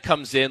guy that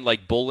comes in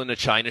like bull in a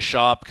china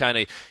shop, kind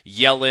of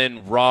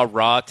yelling,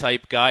 rah-rah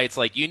type guy, it's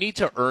like you need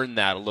to earn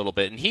that a little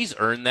bit. And he's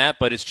earned that,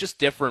 but it's just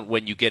different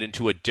when you get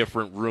into a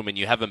different room and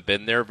you haven't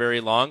been there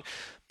very long.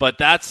 But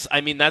that's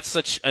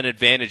such an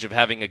advantage of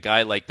having a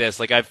guy like this.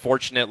 Like I've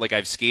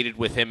skated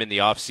with him in the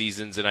off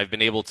seasons, and I've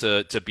been able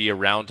to be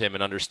around him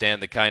and understand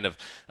the kind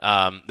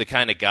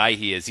of guy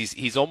he is.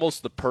 He's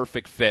almost the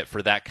perfect fit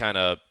for that kind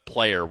of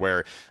player,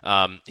 where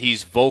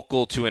he's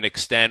vocal to an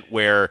extent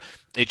where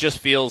it just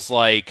feels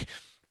like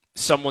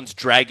someone's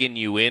dragging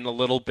you in a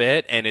little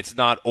bit, and it's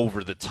not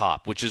over the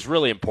top, which is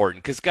really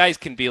important, because guys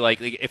can be like,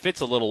 if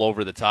it's a little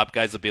over the top,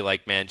 guys will be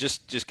like, man,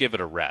 just give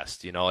it a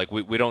rest. Like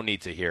we don't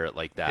need to hear it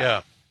like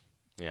that.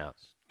 Yeah.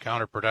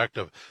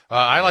 Counterproductive.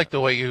 I like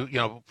the way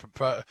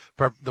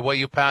the way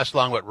you passed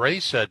along what Ray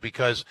said,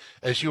 because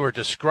as you were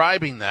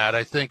describing that,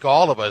 I think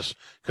all of us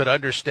could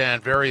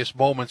understand various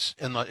moments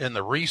in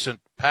the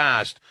recent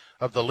past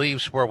of the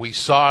Leafs where we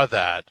saw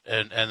that,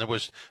 and there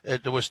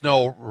was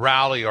no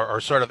rally or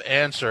sort of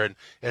answer,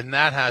 and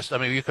that has. I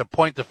mean, you can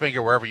point the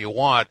finger wherever you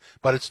want,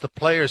 but it's the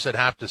players that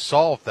have to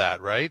solve that,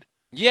 right?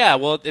 Yeah,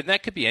 well, and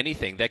that could be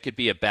anything. That could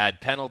be a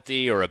bad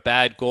penalty or a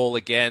bad goal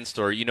against,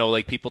 or,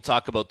 like people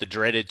talk about the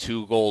dreaded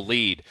 2-goal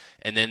lead,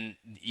 and then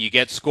you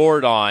get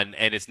scored on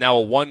and it's now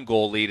a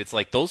 1-goal lead. It's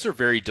like those are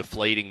very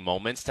deflating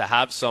moments. To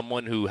have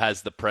someone who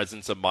has the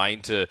presence of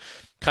mind to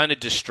kind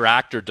of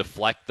distract or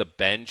deflect the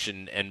bench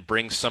and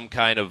bring some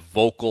kind of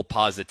vocal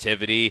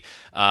positivity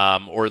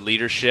or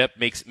leadership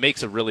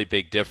makes a really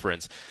big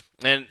difference.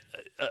 And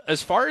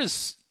as far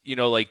as,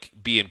 like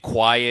being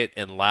quiet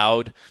and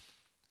loud,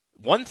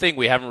 one thing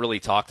we haven't really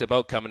talked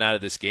about coming out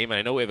of this game, and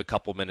I know we have a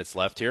couple minutes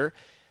left here,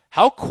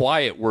 how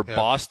quiet were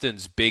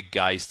Boston's big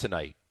guys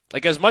tonight?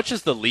 Like, as much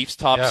as the Leafs'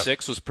 top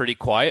six was pretty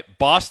quiet,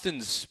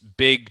 Boston's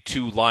big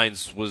two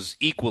lines was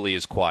equally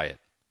as quiet.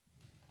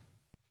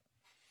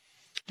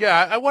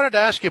 Yeah, I wanted to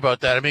ask you about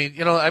that. I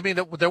mean,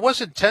 there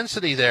was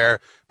intensity there,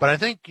 but I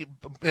think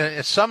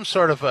it's some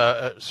sort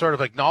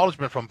of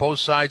acknowledgement from both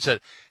sides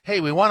that,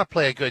 hey, we want to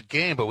play a good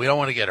game, but we don't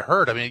want to get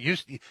hurt. I mean,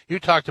 you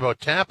talked about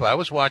Tampa. I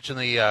was watching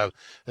the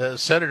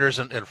Senators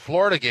and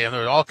Florida game.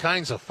 There were all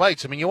kinds of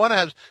fights. I mean, you want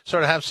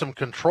to have some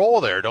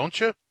control there, don't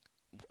you?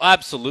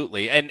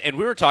 Absolutely. And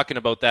we were talking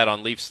about that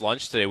on Leafs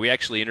Lunch today. We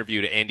actually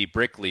interviewed Andy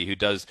Brickley, who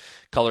does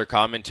color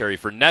commentary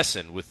for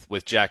Nesson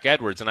with Jack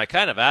Edwards, and I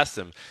kind of asked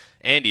him,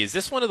 Andy, is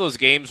this one of those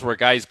games where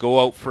guys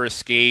go out for a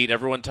skate,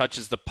 everyone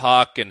touches the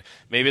puck, and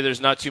maybe there's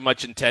not too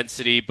much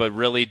intensity, but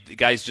really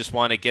guys just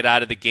want to get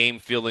out of the game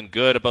feeling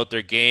good about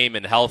their game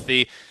and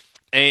healthy?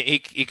 And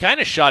he kind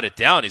of shot it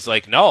down. He's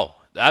like, no,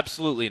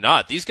 absolutely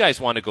not. These guys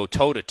want to go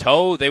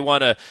toe-to-toe. They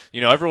want to,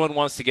 everyone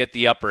wants to get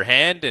the upper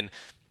hand. And,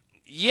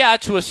 yeah,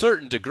 to a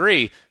certain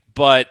degree,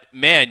 but,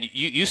 man,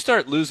 you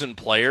start losing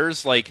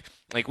players. Like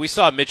we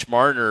saw Mitch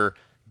Marner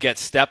get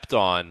stepped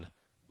on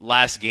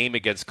last game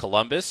against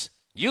Columbus.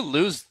 You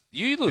lose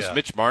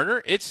Mitch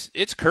Marner,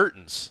 it's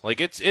curtains. Like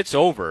it's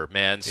over,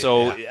 man.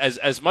 So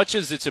as much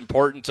as it's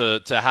important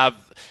to have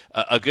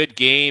a good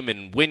game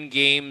and win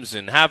games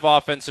and have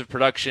offensive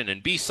production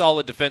and be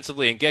solid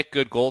defensively and get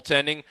good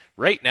goaltending,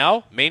 right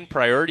now main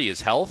priority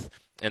is health,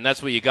 and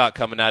that's what you got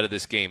coming out of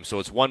this game. So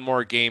it's one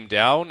more game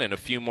down and a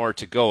few more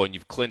to go, and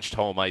you've clinched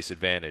home ice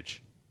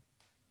advantage.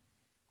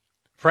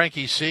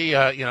 Frankie C,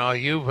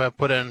 you've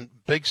put in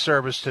big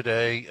service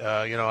today.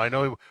 I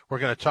know we're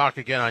going to talk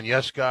again on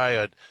Yes Guy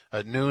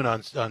at noon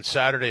on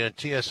Saturday on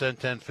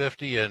TSN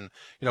 1050, and,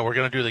 we're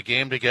going to do the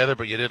game together,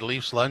 but you did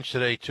Leafs lunch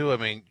today, too. I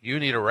mean, you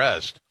need a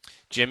rest.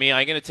 Jimmy,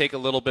 I'm going to take a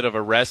little bit of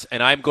a rest,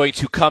 and I'm going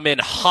to come in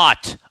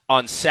hot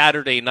on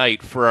Saturday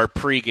night for our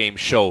pregame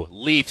show,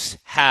 Leafs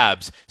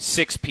Habs,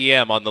 6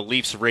 p.m. on the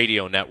Leafs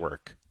Radio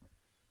Network.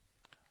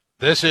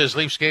 This is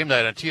Leafs Game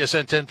Night on TSN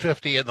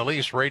 1050 and the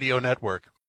Leafs Radio Network.